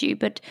interrupt you,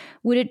 but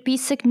would it be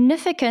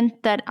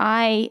significant that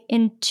I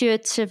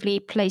intuitively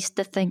placed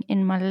the thing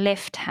in my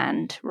left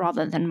hand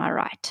rather than my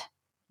right?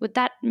 Would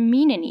that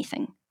mean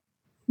anything?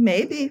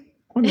 Maybe.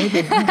 Or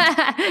maybe not.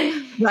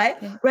 Right?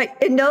 Yeah. Right.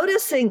 And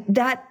noticing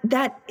that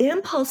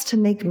impulse to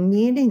make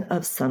meaning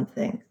of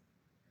something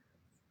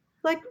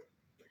like,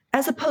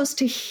 as opposed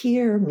to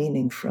hear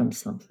meaning from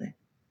something.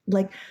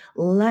 Like,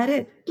 let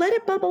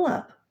it bubble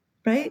up,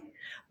 right?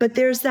 But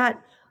there's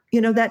that,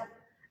 that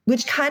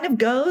which kind of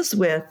goes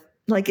with,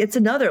 like, it's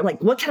another,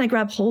 like, what can I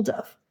grab hold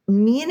of?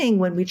 Meaning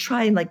when we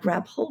try and like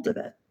grab hold of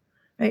it,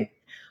 right?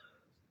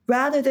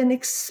 Rather than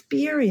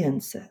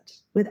experience it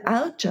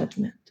without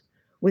judgment,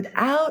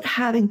 without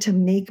having to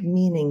make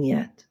meaning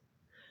yet.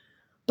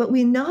 But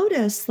we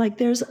notice like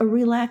there's a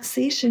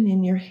relaxation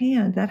in your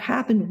hand that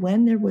happened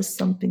when there was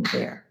something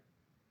there.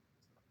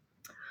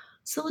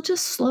 So we'll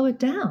just slow it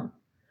down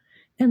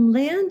and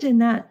land in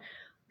that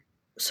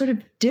sort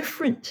of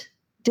different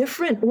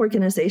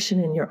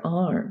organization in your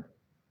arm.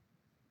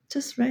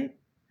 Just right.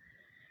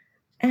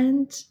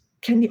 And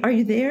are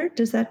you there?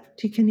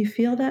 Can you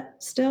feel that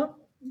still?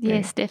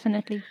 Yes, Right.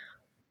 definitely.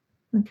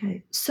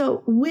 Okay.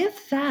 So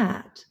with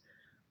that,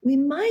 we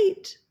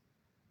might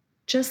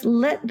just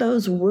let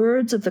those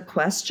words of the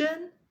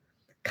question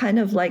kind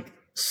of like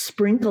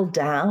sprinkle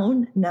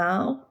down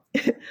now,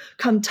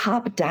 come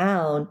top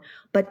down,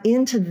 but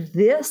into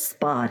this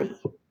body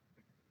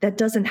that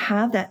doesn't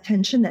have that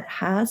tension, that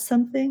has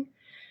something.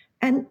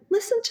 And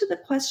listen to the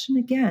question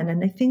again.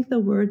 And I think the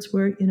words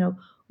were,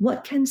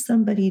 what can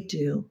somebody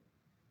do?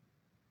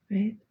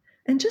 Right?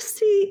 And just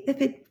see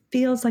if it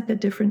feels like a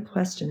different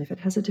question, if it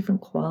has a different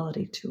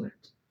quality to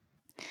it.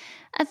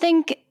 I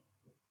think,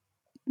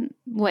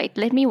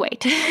 let me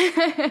wait.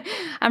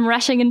 I'm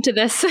rushing into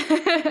this.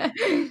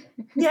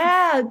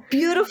 Yeah,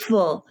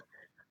 beautiful.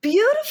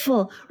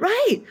 Beautiful.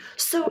 Right.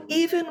 So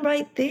even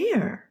right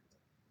there,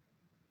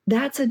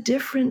 that's a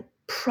different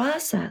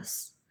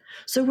process.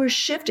 So we're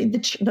shifting.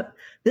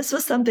 This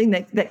was something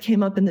that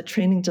came up in the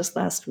training just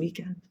last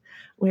weekend,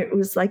 where it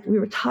was like we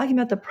were talking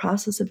about the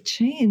process of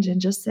change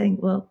and just saying,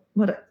 well,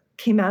 what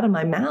came out of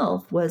my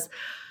mouth was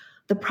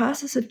the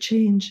process of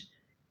change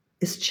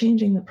is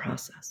changing the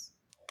process.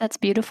 That's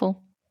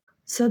beautiful.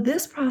 So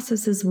this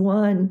process is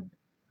one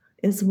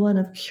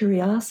of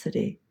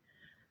curiosity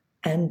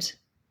and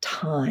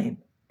time.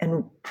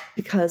 And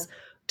because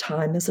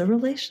time is a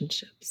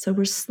relationship. So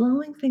we're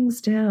slowing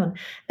things down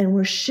and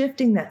we're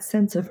shifting that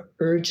sense of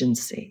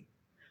urgency.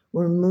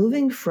 We're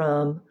moving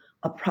from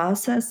a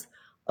process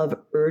of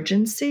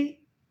urgency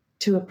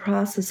to a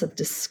process of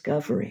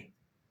discovery.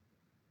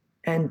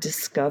 And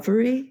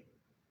discovery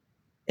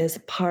is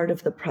part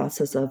of the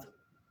process of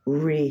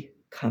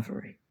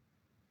recovery.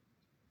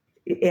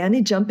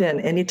 Annie, jump in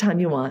anytime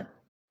you want.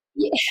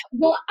 Yeah,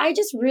 well, I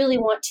just really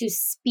want to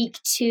speak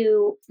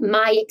to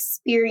my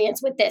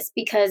experience with this,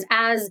 because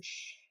as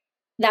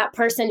that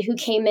person who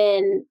came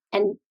in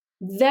and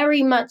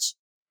very much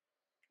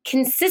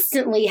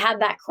consistently had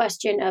that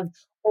question of,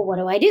 well, what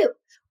do I do?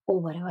 Well,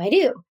 what do I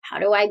do? How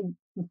do I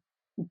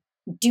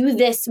do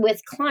this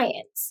with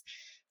clients?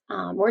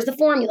 Where's the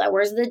formula?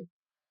 Where's the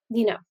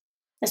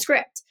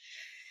script?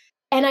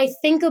 And I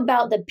think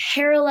about the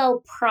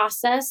parallel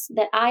process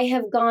that I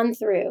have gone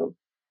through,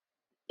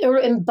 or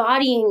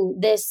embodying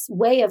this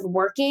way of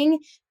working,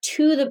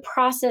 to the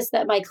process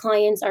that my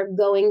clients are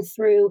going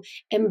through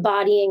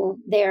embodying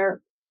their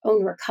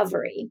own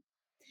recovery.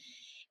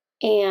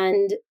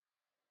 And,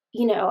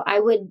 I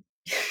would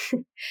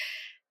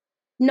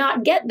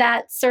not get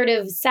that sort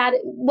of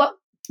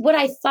what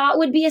I thought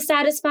would be a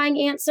satisfying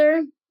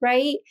answer,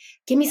 right?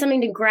 Give me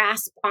something to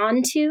grasp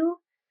onto.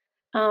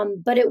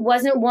 But it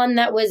wasn't one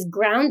that was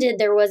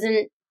grounded. It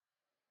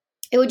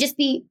would just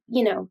be,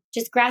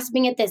 just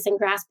grasping at this and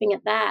grasping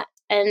at that.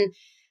 And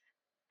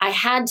I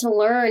had to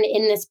learn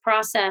in this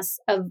process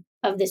of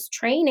this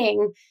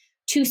training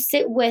to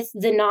sit with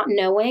the not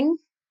knowing,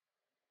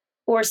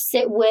 or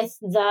sit with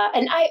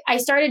and I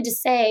started to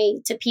say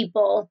to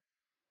people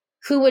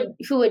who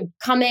would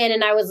come in,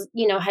 and I was,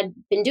 had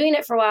been doing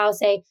it for a while,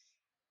 say,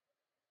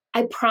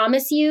 I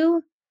promise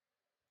you,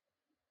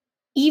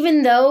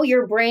 even though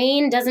your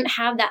brain doesn't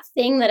have that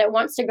thing that it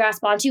wants to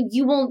grasp onto,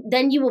 you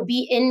will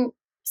be in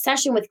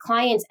session with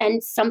clients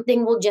and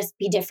something will just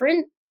be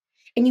different.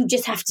 And you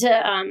just have to,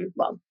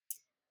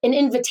 an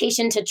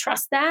invitation to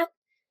trust that,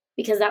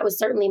 because that was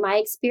certainly my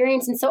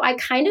experience. And so I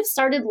kind of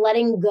started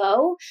letting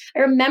go.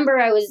 I remember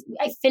I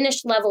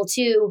finished level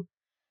 2,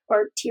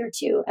 or tier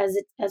 2 as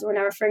we're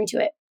now referring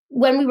to it,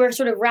 when we were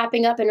sort of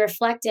wrapping up and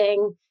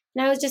reflecting.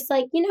 And I was just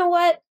like, you know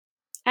what,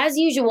 as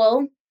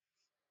usual,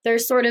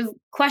 there's sort of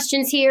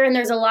questions here and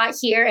there's a lot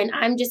here, and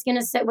I'm just going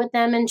to sit with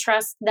them and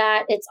trust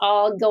that it's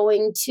all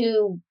going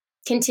to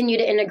continue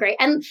to integrate.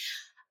 And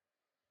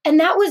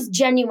that was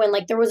genuine.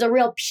 Like, there was a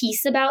real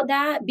peace about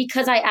that,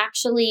 because I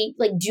actually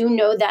do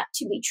know that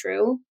to be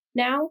true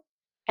now.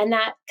 And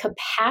that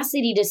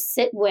capacity to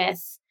sit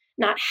with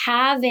not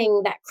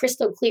having that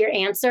crystal clear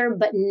answer,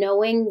 but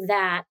knowing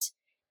that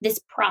this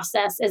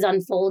process is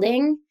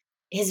unfolding,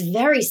 is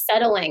very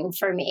settling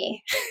for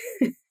me.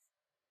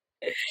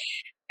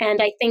 And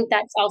I think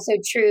that's also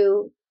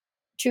true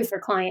for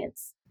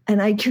clients.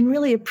 And I can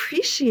really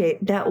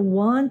appreciate that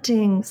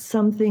wanting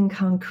something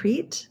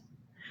concrete,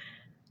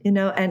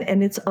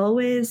 and it's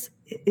always,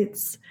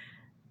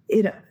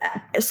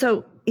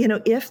 so,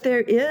 if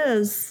there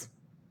is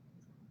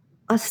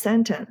a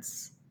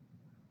sentence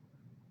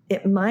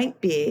it might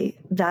be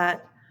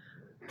that,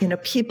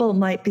 people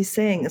might be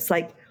saying, it's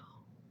like,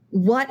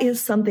 what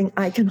is something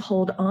I can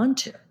hold on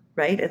to,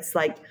 right? It's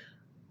like,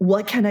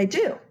 what can I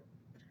do?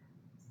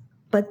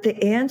 But the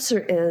answer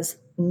is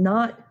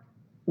not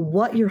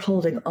what you're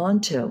holding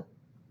on to,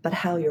 but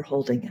how you're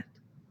holding it.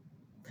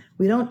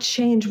 We don't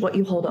change what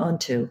you hold on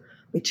to.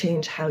 We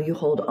change how you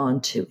hold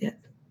on to it.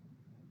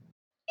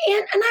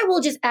 And I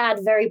will just add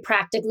very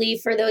practically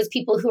for those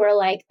people who are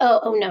like,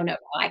 oh, no,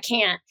 I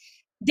can't.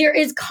 There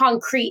is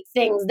concrete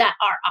things that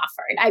are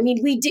offered. I mean,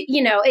 we do,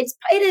 it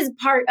is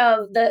part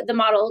of the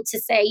model to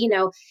say,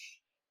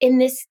 in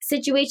this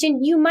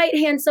situation, you might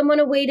hand someone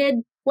a weighted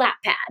lap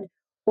pad,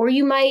 or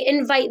you might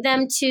invite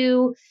them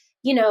to,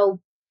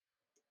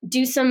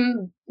 do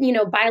some,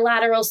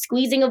 bilateral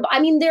squeezing of,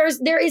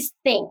 there is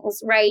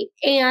things, right?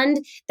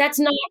 And that's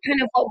not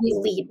kind of what we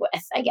lead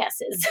with, I guess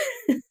is.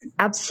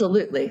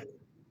 Absolutely.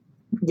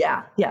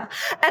 Yeah.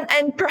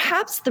 And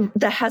perhaps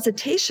the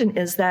hesitation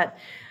is that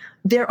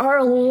there are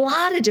a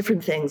lot of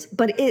different things,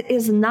 but it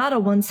is not a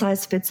one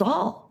size fits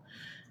all,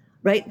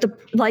 right?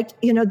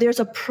 There's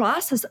a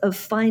process of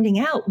finding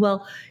out,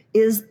 well,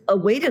 is a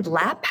weighted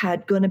lap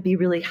pad going to be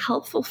really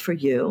helpful for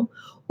you?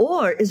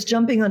 Or is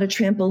jumping on a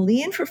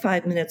trampoline for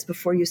 5 minutes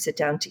before you sit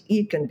down to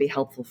eat going to be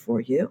helpful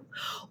for you?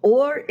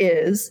 Or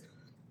is,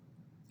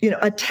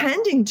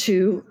 attending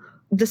to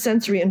the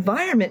sensory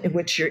environment in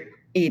which you're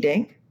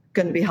eating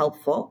going to be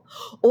helpful?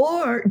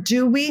 Or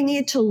do we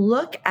need to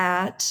look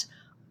at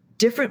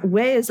different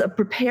ways of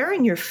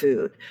preparing your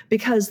food?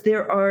 Because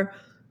there are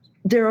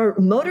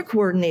motor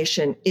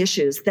coordination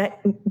issues that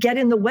get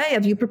in the way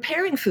of you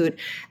preparing food.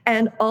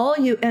 And all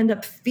you end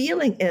up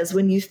feeling is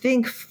when you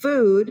think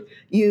food,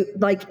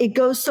 it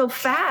goes so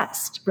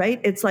fast, right?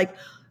 It's like,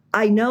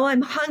 I know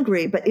I'm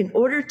hungry, but in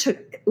order to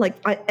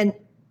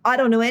I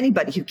don't know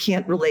anybody who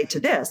can't relate to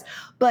this,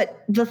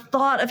 but the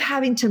thought of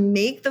having to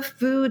make the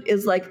food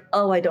is like,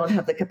 oh, I don't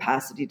have the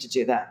capacity to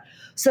do that.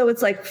 So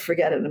it's like,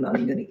 forget it, I'm not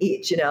even going to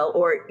eat,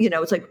 or,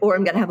 it's like, or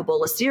I'm going to have a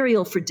bowl of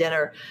cereal for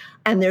dinner.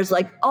 And there's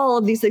like all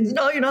of these things.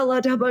 No, you're not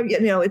allowed to have,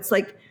 it's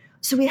like,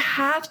 so we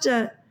have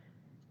to,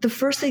 the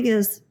first thing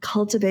is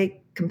cultivate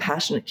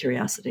compassionate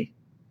curiosity.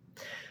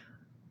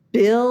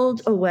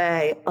 Build a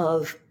way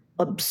of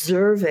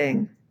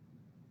observing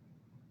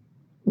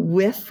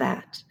with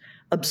that,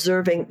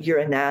 observing your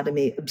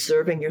anatomy,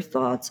 observing your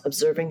thoughts,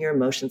 observing your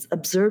emotions,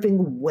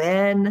 observing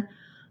when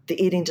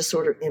the eating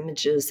disorder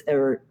images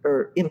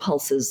or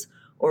impulses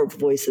or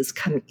voices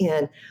come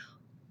in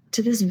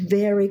to this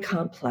very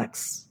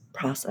complex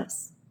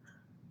process.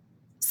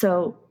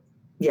 So,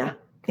 yeah,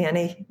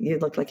 Annie, you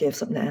look like you have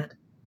something to add.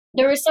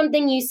 There was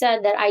something you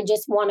said that I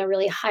just want to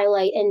really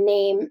highlight and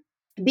name,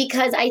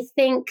 because I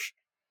think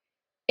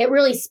it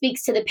really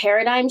speaks to the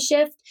paradigm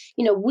shift.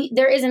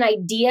 There is an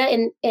idea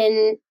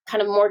in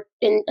kind of more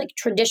in like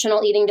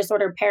traditional eating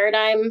disorder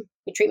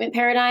treatment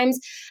paradigms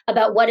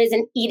about what is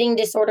an eating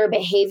disorder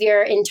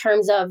behavior in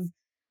terms of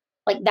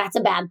like, that's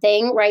a bad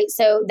thing, right?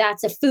 So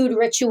that's a food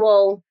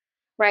ritual,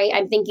 right?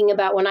 I'm thinking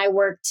about when I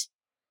worked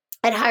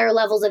at higher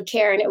levels of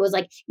care, and it was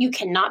like, you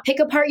cannot pick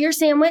apart your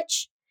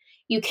sandwich.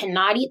 You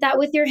cannot eat that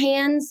with your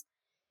hands.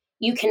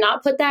 You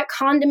cannot put that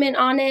condiment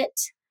on it.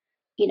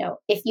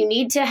 If you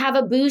need to have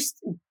a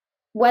boost,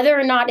 whether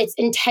or not it's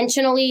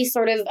intentionally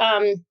sort of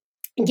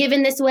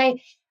given this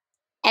way,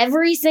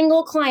 every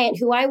single client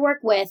who I work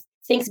with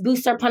thinks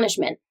boosts are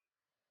punishment.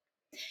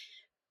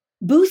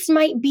 Boosts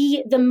might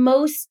be the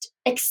most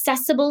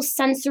accessible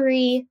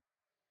sensory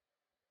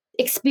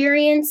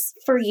experience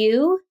for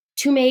you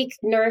to make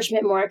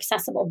nourishment more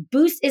accessible.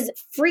 Boost is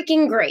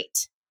freaking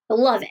great. I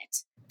love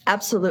it.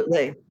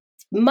 Absolutely.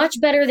 Much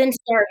better than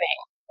starving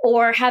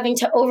or having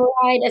to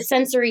override a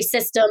sensory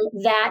system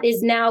that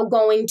is now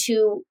going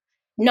to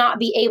not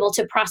be able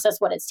to process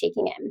what it's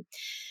taking in.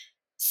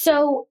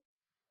 So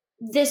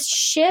this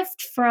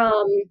shift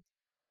from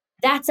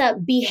that's a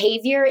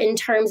behavior in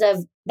terms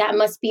of that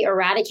must be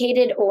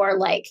eradicated, or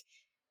like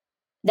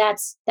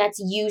that's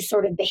you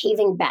sort of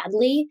behaving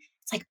badly.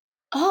 It's like,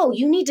 oh,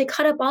 you need to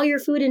cut up all your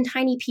food in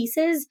tiny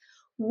pieces.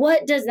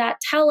 What does that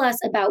tell us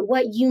about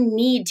what you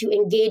need to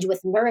engage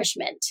with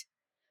nourishment?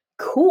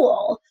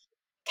 Cool.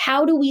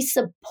 How do we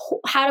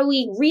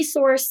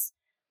resource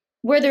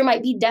where there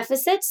might be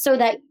deficits so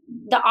that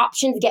the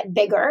options get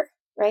bigger,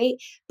 right?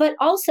 But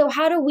also,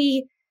 how do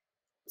we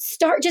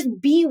start just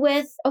be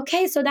with,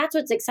 okay, so that's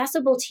what's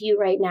accessible to you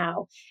right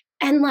now.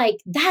 And like,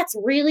 that's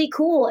really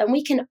cool. And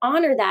we can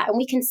honor that and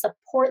we can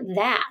support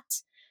that,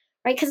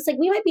 right? Because it's like,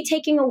 we might be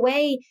taking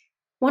away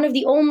one of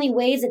the only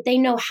ways that they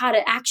know how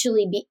to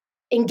actually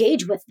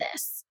engage with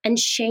this and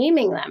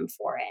shaming them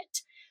for it.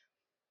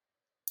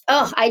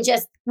 Oh,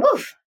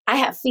 I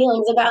have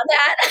feelings about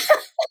that.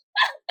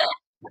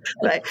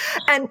 Right.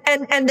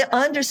 And the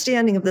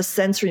understanding of the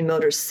sensory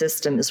motor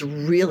system is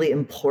really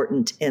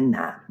important in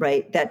that,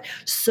 right? That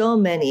so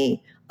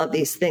many of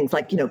these things,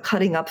 like,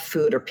 cutting up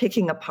food or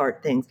picking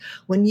apart things,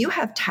 when you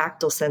have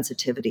tactile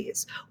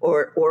sensitivities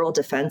or oral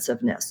defensive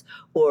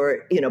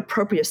or,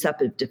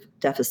 proprioceptive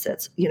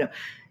deficits,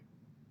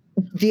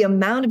 the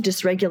amount of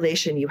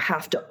dysregulation you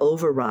have to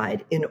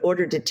override in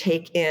order to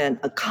take in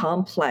a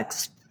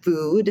complex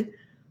food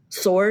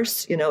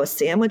source, a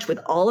sandwich with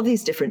all of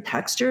these different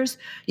textures,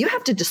 you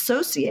have to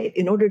dissociate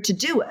in order to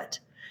do it.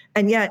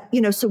 And yet,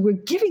 so we're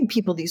giving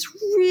people these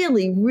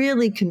really,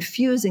 really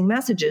confusing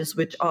messages,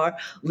 which are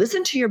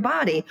listen to your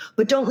body,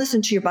 but don't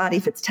listen to your body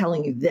if it's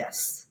telling you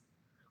this.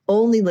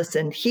 Only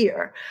listen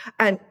here.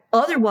 And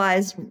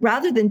otherwise,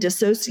 rather than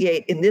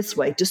dissociate in this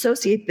way,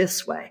 dissociate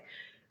this way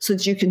so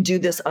that you can do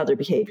this other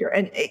behavior.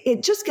 And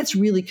it just gets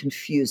really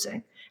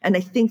confusing. And I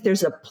think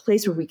there's a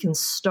place where we can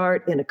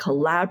start in a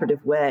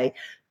collaborative way,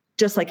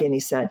 just like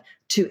Annie said,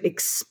 to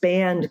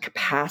expand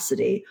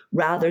capacity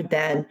rather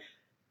than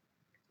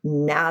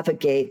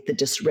navigate the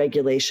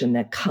dysregulation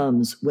that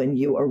comes when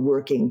you are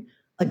working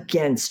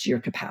against your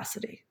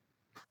capacity.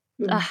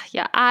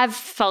 Yeah, I've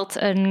felt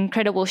an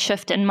incredible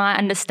shift in my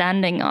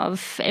understanding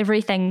of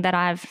everything that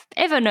I've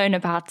ever known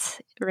about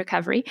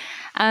recovery.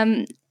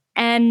 And,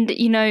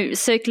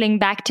 circling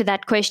back to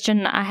that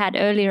question I had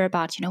earlier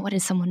about, what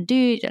does someone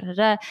do? Da, da,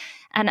 da.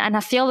 And I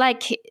feel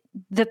like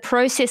the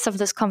process of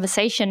this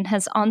conversation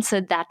has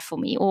answered that for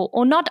me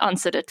or not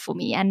answered it for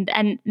me.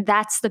 And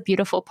that's the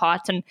beautiful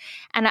part. And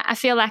I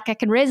feel like I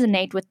can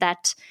resonate with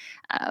that.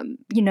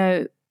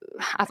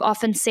 I've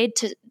often said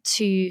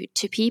to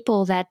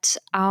people that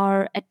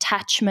our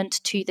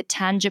attachment to the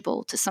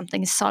tangible, to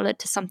something solid,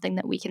 to something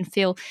that we can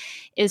feel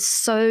is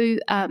so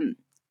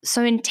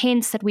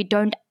intense that we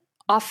don't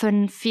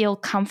often feel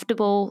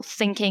comfortable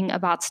thinking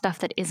about stuff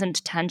that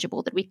isn't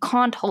tangible, that we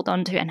can't hold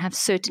on to and have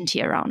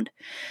certainty around.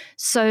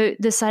 So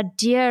this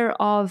idea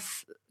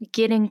of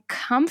getting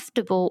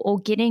comfortable or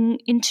getting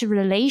into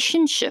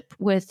relationship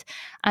with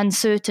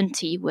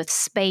uncertainty, with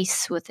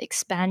space, with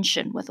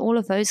expansion, with all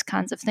of those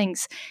kinds of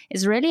things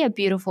is really a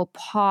beautiful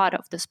part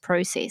of this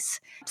process.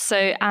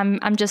 So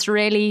I'm just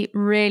really,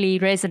 really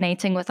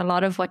resonating with a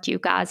lot of what you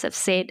guys have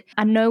said.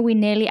 I know we're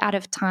nearly out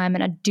of time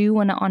and I do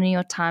want to honor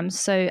your time.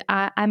 So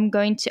I'm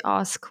going to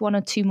ask one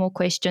or two more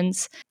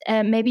questions.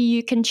 Maybe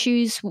you can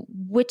choose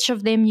which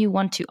of them you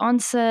want to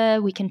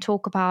answer. We can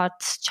talk about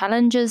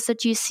challenges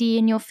that you see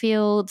in your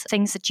field,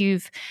 things that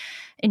you've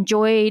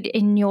enjoyed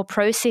in your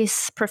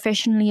process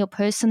professionally or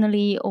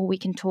personally, or we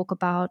can talk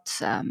about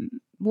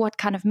what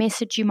kind of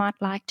message you might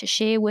like to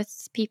share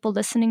with people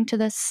listening to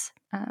this,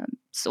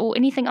 or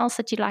anything else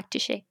that you'd like to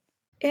share.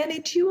 Annie,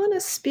 do you want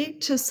to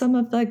speak to some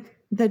of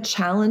the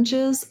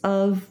challenges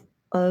of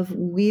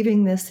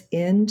weaving this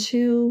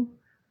into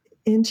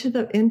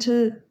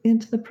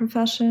the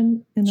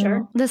profession?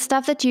 Sure. The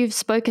stuff that you've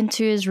spoken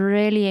to is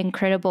really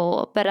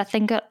incredible, but I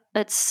think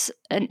it's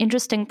an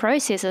interesting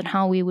process in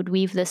how we would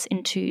weave this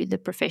into the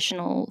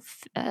professional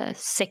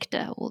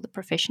sector or the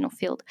professional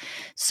field.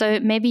 So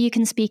maybe you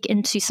can speak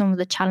into some of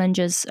the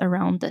challenges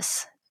around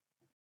this.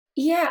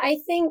 Yeah, I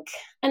think,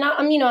 and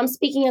I'm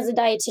speaking as a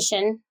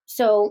dietitian,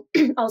 so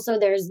also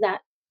there's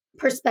that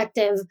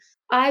perspective.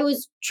 I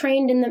was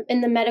trained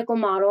in the medical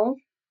model,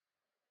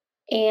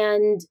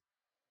 and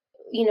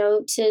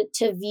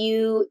to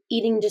view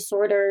eating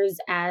disorders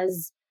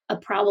as a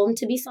problem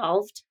to be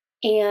solved,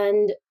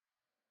 and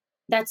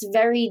that's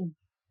very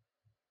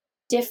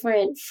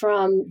different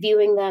from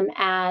viewing them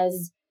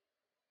as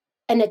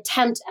an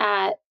attempt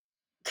at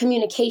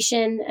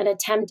communication, an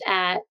attempt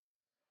at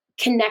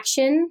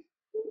connection,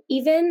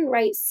 even,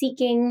 right?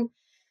 Seeking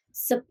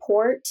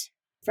support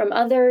from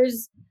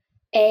others,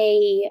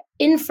 a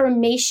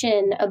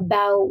information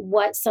about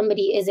what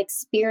somebody is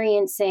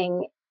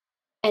experiencing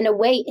and a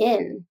way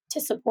in to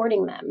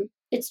supporting them.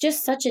 It's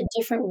just such a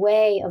different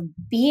way of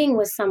being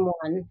with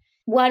someone.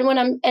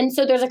 And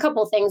so there's a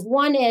couple things.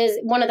 One is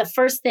one of the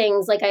first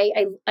things, like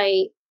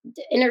I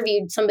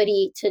interviewed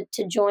somebody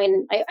to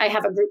join. I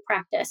have a group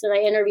practice, and I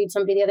interviewed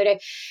somebody the other day,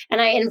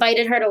 and I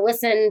invited her to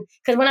listen,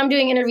 because when I'm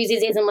doing interviews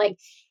these days, I'm like,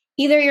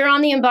 either you're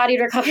on the embodied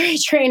recovery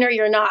train or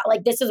you're not.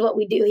 Like, this is what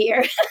we do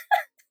here.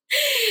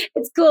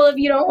 It's cool if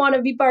you don't want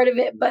to be part of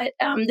it, but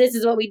this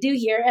is what we do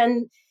here.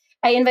 And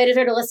I invited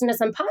her to listen to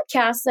some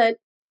podcasts that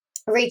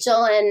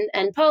Rachel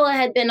and Paula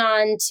had been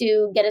on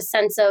to get a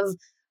sense of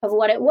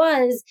what it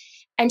was.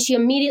 And she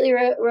immediately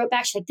wrote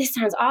back, she's like, this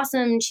sounds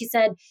awesome. And she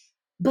said,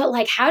 but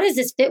like, how does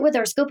this fit with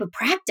our scope of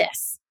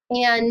practice?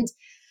 And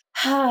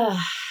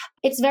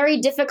it's very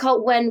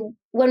difficult when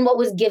what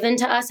was given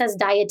to us as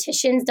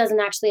dietitians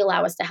doesn't actually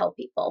allow us to help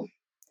people.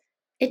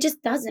 It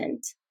just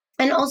doesn't.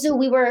 And also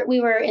we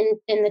were in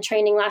the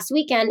training last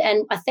weekend,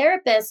 and a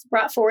therapist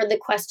brought forward the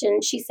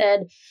question. She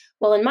said,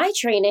 well, in my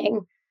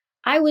training,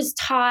 I was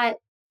taught,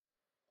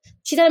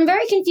 she said, I'm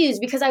very confused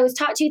because I was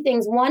taught two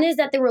things. One is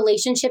that the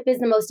relationship is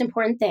the most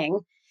important thing.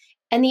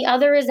 And the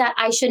other is that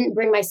I shouldn't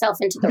bring myself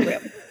into the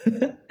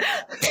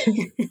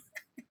room.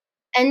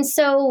 And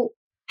so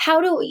how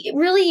do we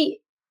really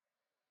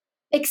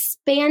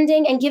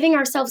expanding and giving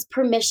ourselves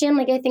permission?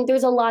 Like, I think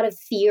there's a lot of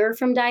fear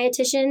from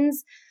dietitians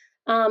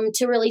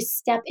to really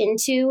step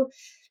into,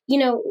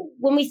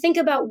 when we think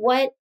about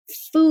what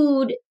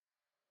food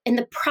and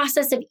the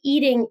process of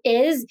eating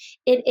is,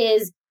 it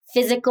is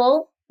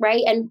physical,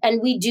 right?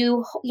 And we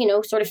do,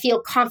 sort of feel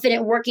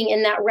confident working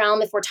in that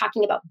realm if we're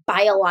talking about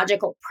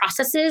biological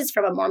processes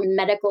from a more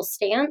medical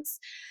stance.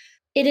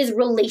 It is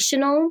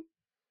relational.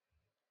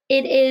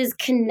 It is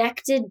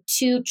connected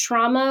to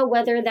trauma,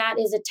 whether that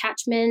is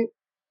attachment,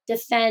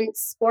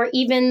 defense, or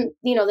even,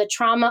 the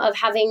trauma of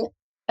having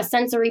a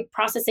sensory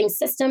processing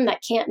system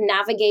that can't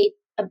navigate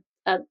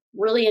a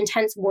really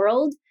intense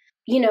world.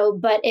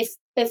 But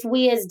if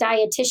we as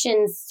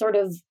dietitians sort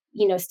of,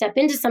 step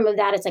into some of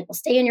that, it's like, well,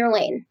 stay in your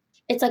lane.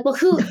 It's like, well,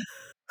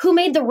 who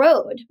made the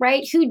road,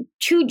 right? Who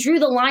drew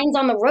the lines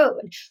on the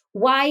road?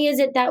 Why is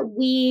it that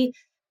we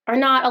are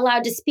not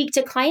allowed to speak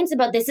to clients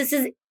about this? This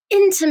is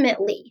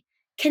intimately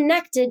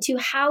connected to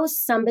how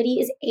somebody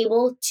is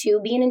able to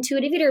be an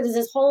intuitive eater. There's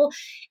this whole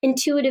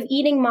intuitive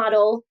eating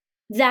model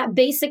that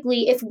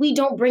basically, if we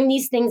don't bring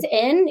these things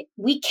in,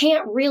 we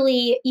can't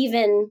really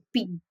even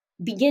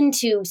begin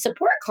to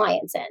support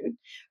clients in,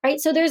 right?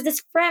 So there's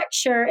this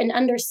fracture in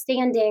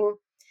understanding.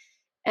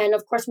 And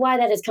of course, why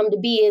that has come to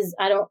be is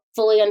I don't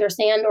fully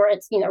understand, or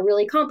it's,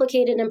 really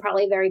complicated and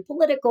probably very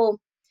political.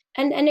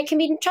 And it can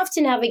be tough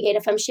to navigate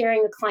if I'm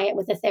sharing a client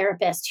with a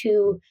therapist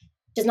who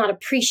does not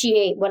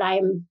appreciate what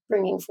I'm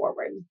bringing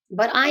forward.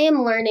 But I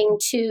am learning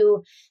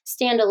to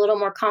stand a little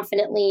more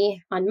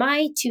confidently on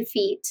my 2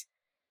 feet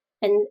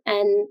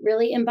and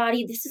really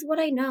embody, this is what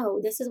I know,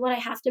 this is what I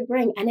have to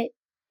bring. And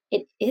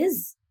it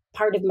is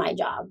part of my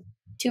job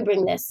to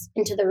bring this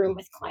into the room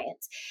with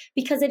clients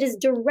because it is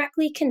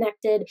directly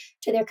connected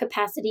to their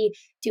capacity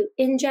to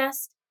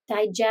ingest,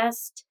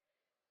 digest,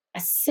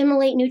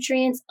 assimilate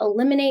nutrients,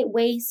 eliminate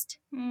waste.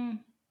 And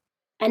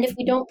if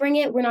we don't bring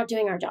it, we're not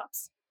doing our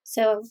jobs.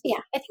 So yeah,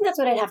 I think that's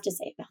what I'd have to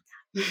say about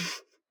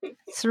that.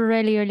 It's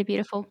really, really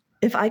beautiful.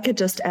 If I could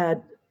just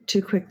add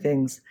 2 quick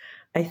things.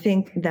 I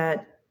think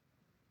that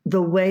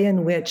the way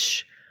in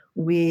which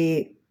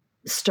we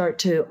start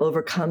to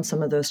overcome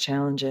some of those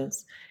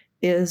challenges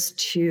is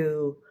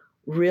to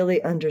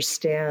really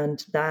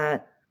understand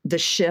that the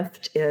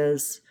shift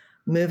is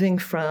moving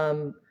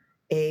from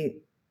an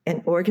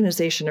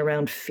organization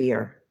around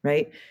fear,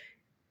 right?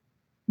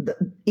 The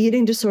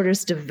eating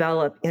disorders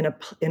develop in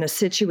a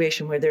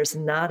situation where there's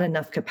not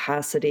enough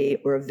capacity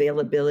or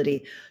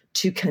availability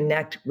to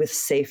connect with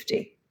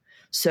safety.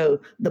 So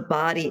the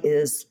body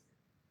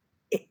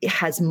it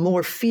has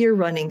more fear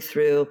running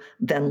through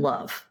than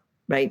love,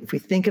 right? If we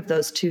think of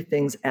those 2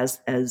 things as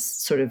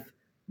sort of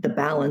the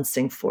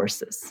balancing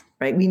forces,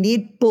 right? We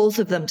need both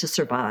of them to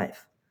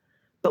survive,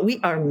 but we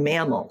are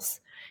mammals.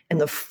 And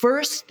the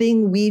first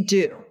thing we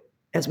do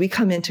as we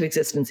come into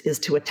existence is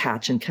to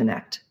attach and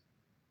connect.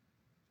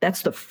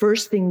 That's the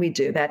first thing we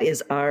do. That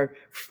is our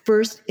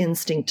first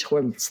instinct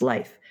towards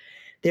life.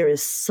 There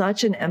is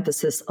such an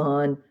emphasis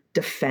on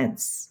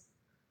defense,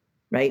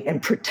 right?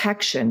 And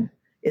protection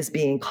is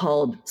being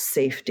called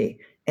safety,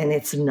 and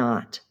it's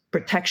not.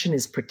 Protection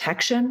is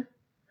protection.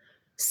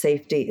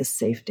 Safety is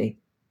safety.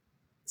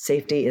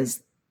 Safety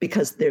is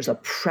because there's a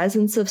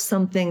presence of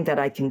something that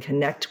I can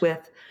connect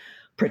with.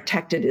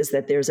 Protected is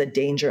that there's a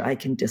danger I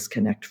can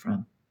disconnect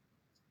from.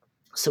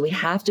 So we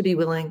have to be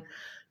willing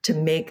to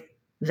make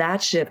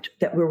that shift,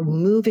 that we're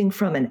moving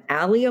from an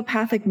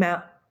allelopathic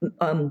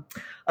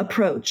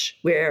approach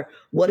where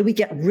what do we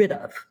get rid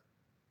of?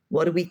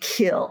 What do we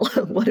kill?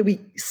 What do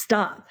we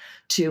stop?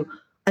 To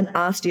an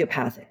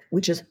osteopathic,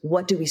 which is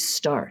what do we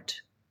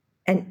start?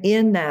 And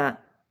in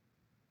that,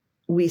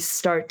 we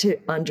start to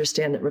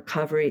understand that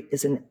recovery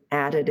is an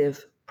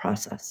additive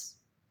process.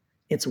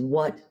 It's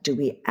what do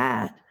we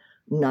add,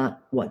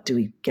 not what do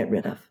we get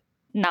rid of.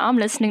 Now I'm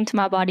listening to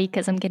my body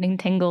because I'm getting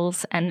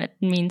tingles and it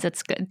means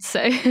it's good.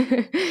 So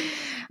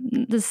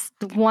this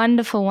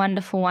wonderful,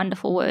 wonderful,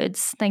 wonderful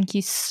words. Thank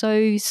you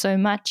so, so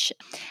much.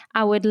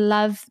 I would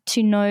love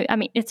to know,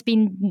 it's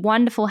been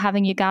wonderful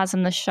having you guys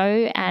on the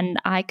show and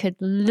I could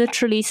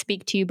literally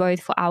speak to you both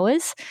for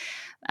hours.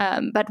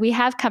 But we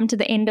have come to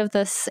the end of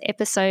this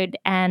episode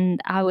and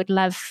I would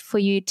love for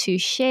you to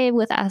share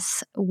with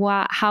us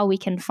how we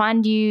can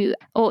find you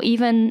or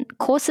even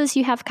courses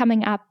you have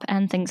coming up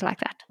and things like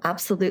that.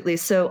 Absolutely.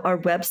 So our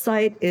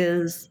website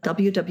is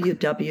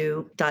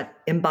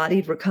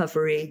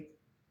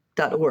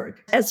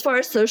www.embodiedrecovery.org. As far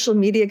as social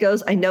media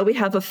goes, I know we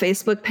have a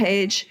Facebook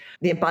page,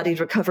 the Embodied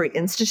Recovery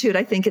Institute,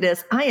 I think it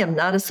is. I am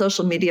not a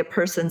social media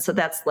person, so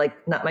that's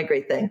not my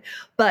great thing.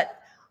 But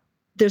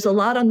there's a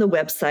lot on the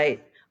website.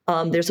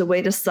 There's a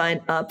way to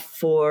sign up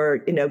for,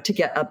 to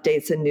get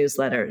updates and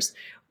newsletters.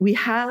 We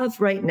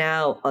have right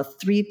now a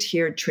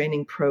 3-tiered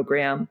training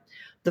program.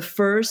 The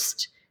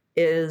first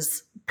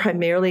is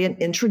primarily an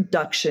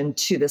introduction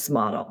to this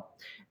model.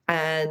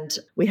 And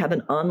we have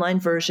an online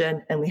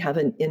version and we have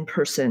an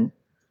in-person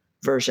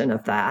version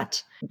of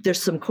that.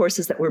 There's some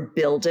courses that we're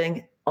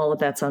building. All of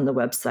that's on the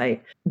website.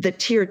 The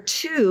tier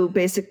 2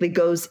 basically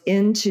goes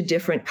into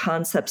different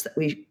concepts that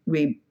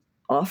we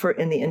offer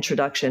in the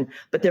introduction,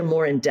 but they're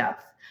more in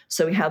depth.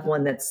 So we have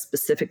one that's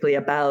specifically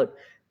about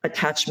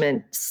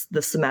attachment,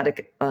 the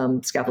somatic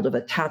scaffold of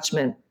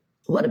attachment.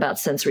 What about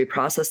sensory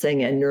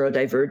processing and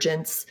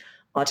neurodivergence,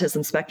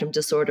 autism spectrum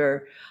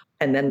disorder?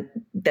 And then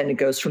it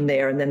goes from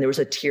there. And then there was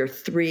a tier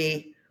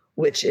 3,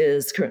 which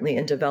is currently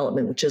in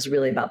development, which is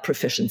really about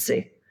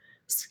proficiency,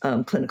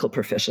 clinical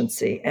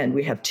proficiency. And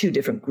we have 2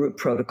 different group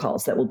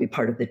protocols that will be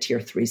part of the tier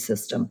 3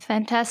 system.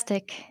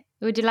 Fantastic.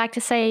 Would you like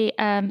to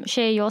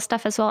share your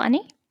stuff as well,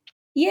 Annie?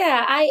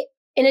 Yeah,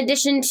 in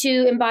addition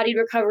to embodied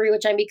recovery,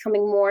 which I'm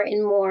becoming more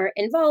and more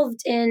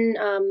involved in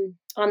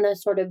on the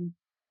sort of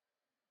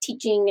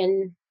teaching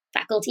and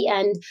faculty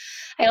end,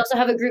 I also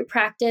have a group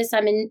practice.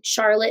 I'm in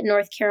Charlotte,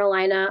 North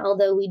Carolina,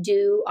 although we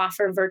do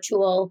offer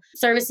virtual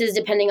services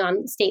depending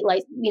on state,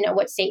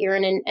 what state you're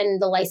in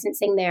and the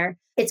licensing there.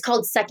 It's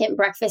called Second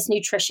Breakfast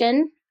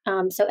Nutrition.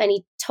 So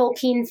any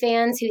Tolkien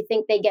fans who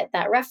think they get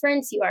that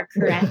reference, you are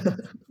correct.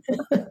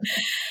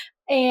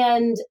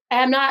 And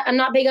I'm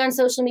not big on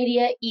social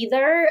media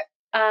either.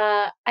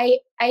 I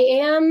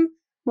am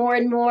more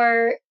and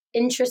more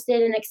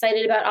interested and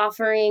excited about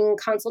offering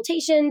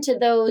consultation to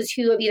those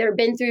who have either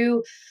been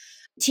through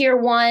tier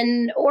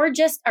 1 or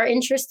just are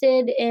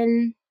interested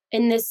in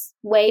this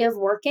way of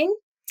working.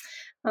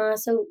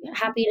 So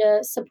happy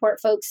to support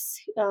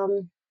folks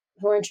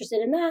who are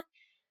interested in that.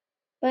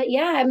 But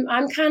yeah,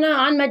 I'm kind of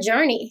on my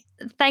journey.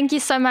 Thank you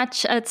so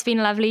much. It's been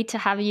lovely to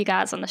have you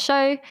guys on the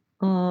show.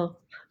 Oh,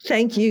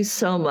 thank you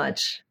so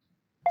much.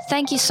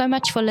 Thank you so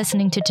much for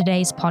listening to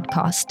today's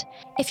podcast.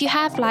 If you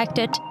have liked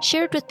it,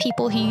 share it with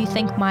people who you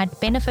think might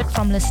benefit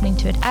from listening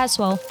to it as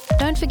well.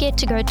 Don't forget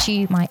to go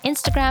to my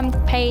Instagram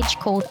page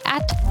called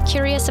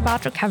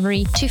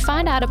 @CuriousAboutRecovery to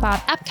find out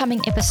about upcoming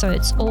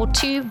episodes or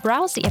to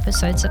browse the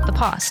episodes of the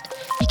past.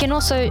 You can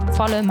also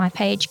follow my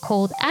page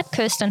called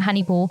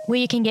 @KirstenHoneyball, where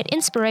you can get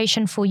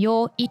inspiration for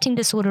your eating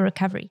disorder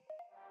recovery.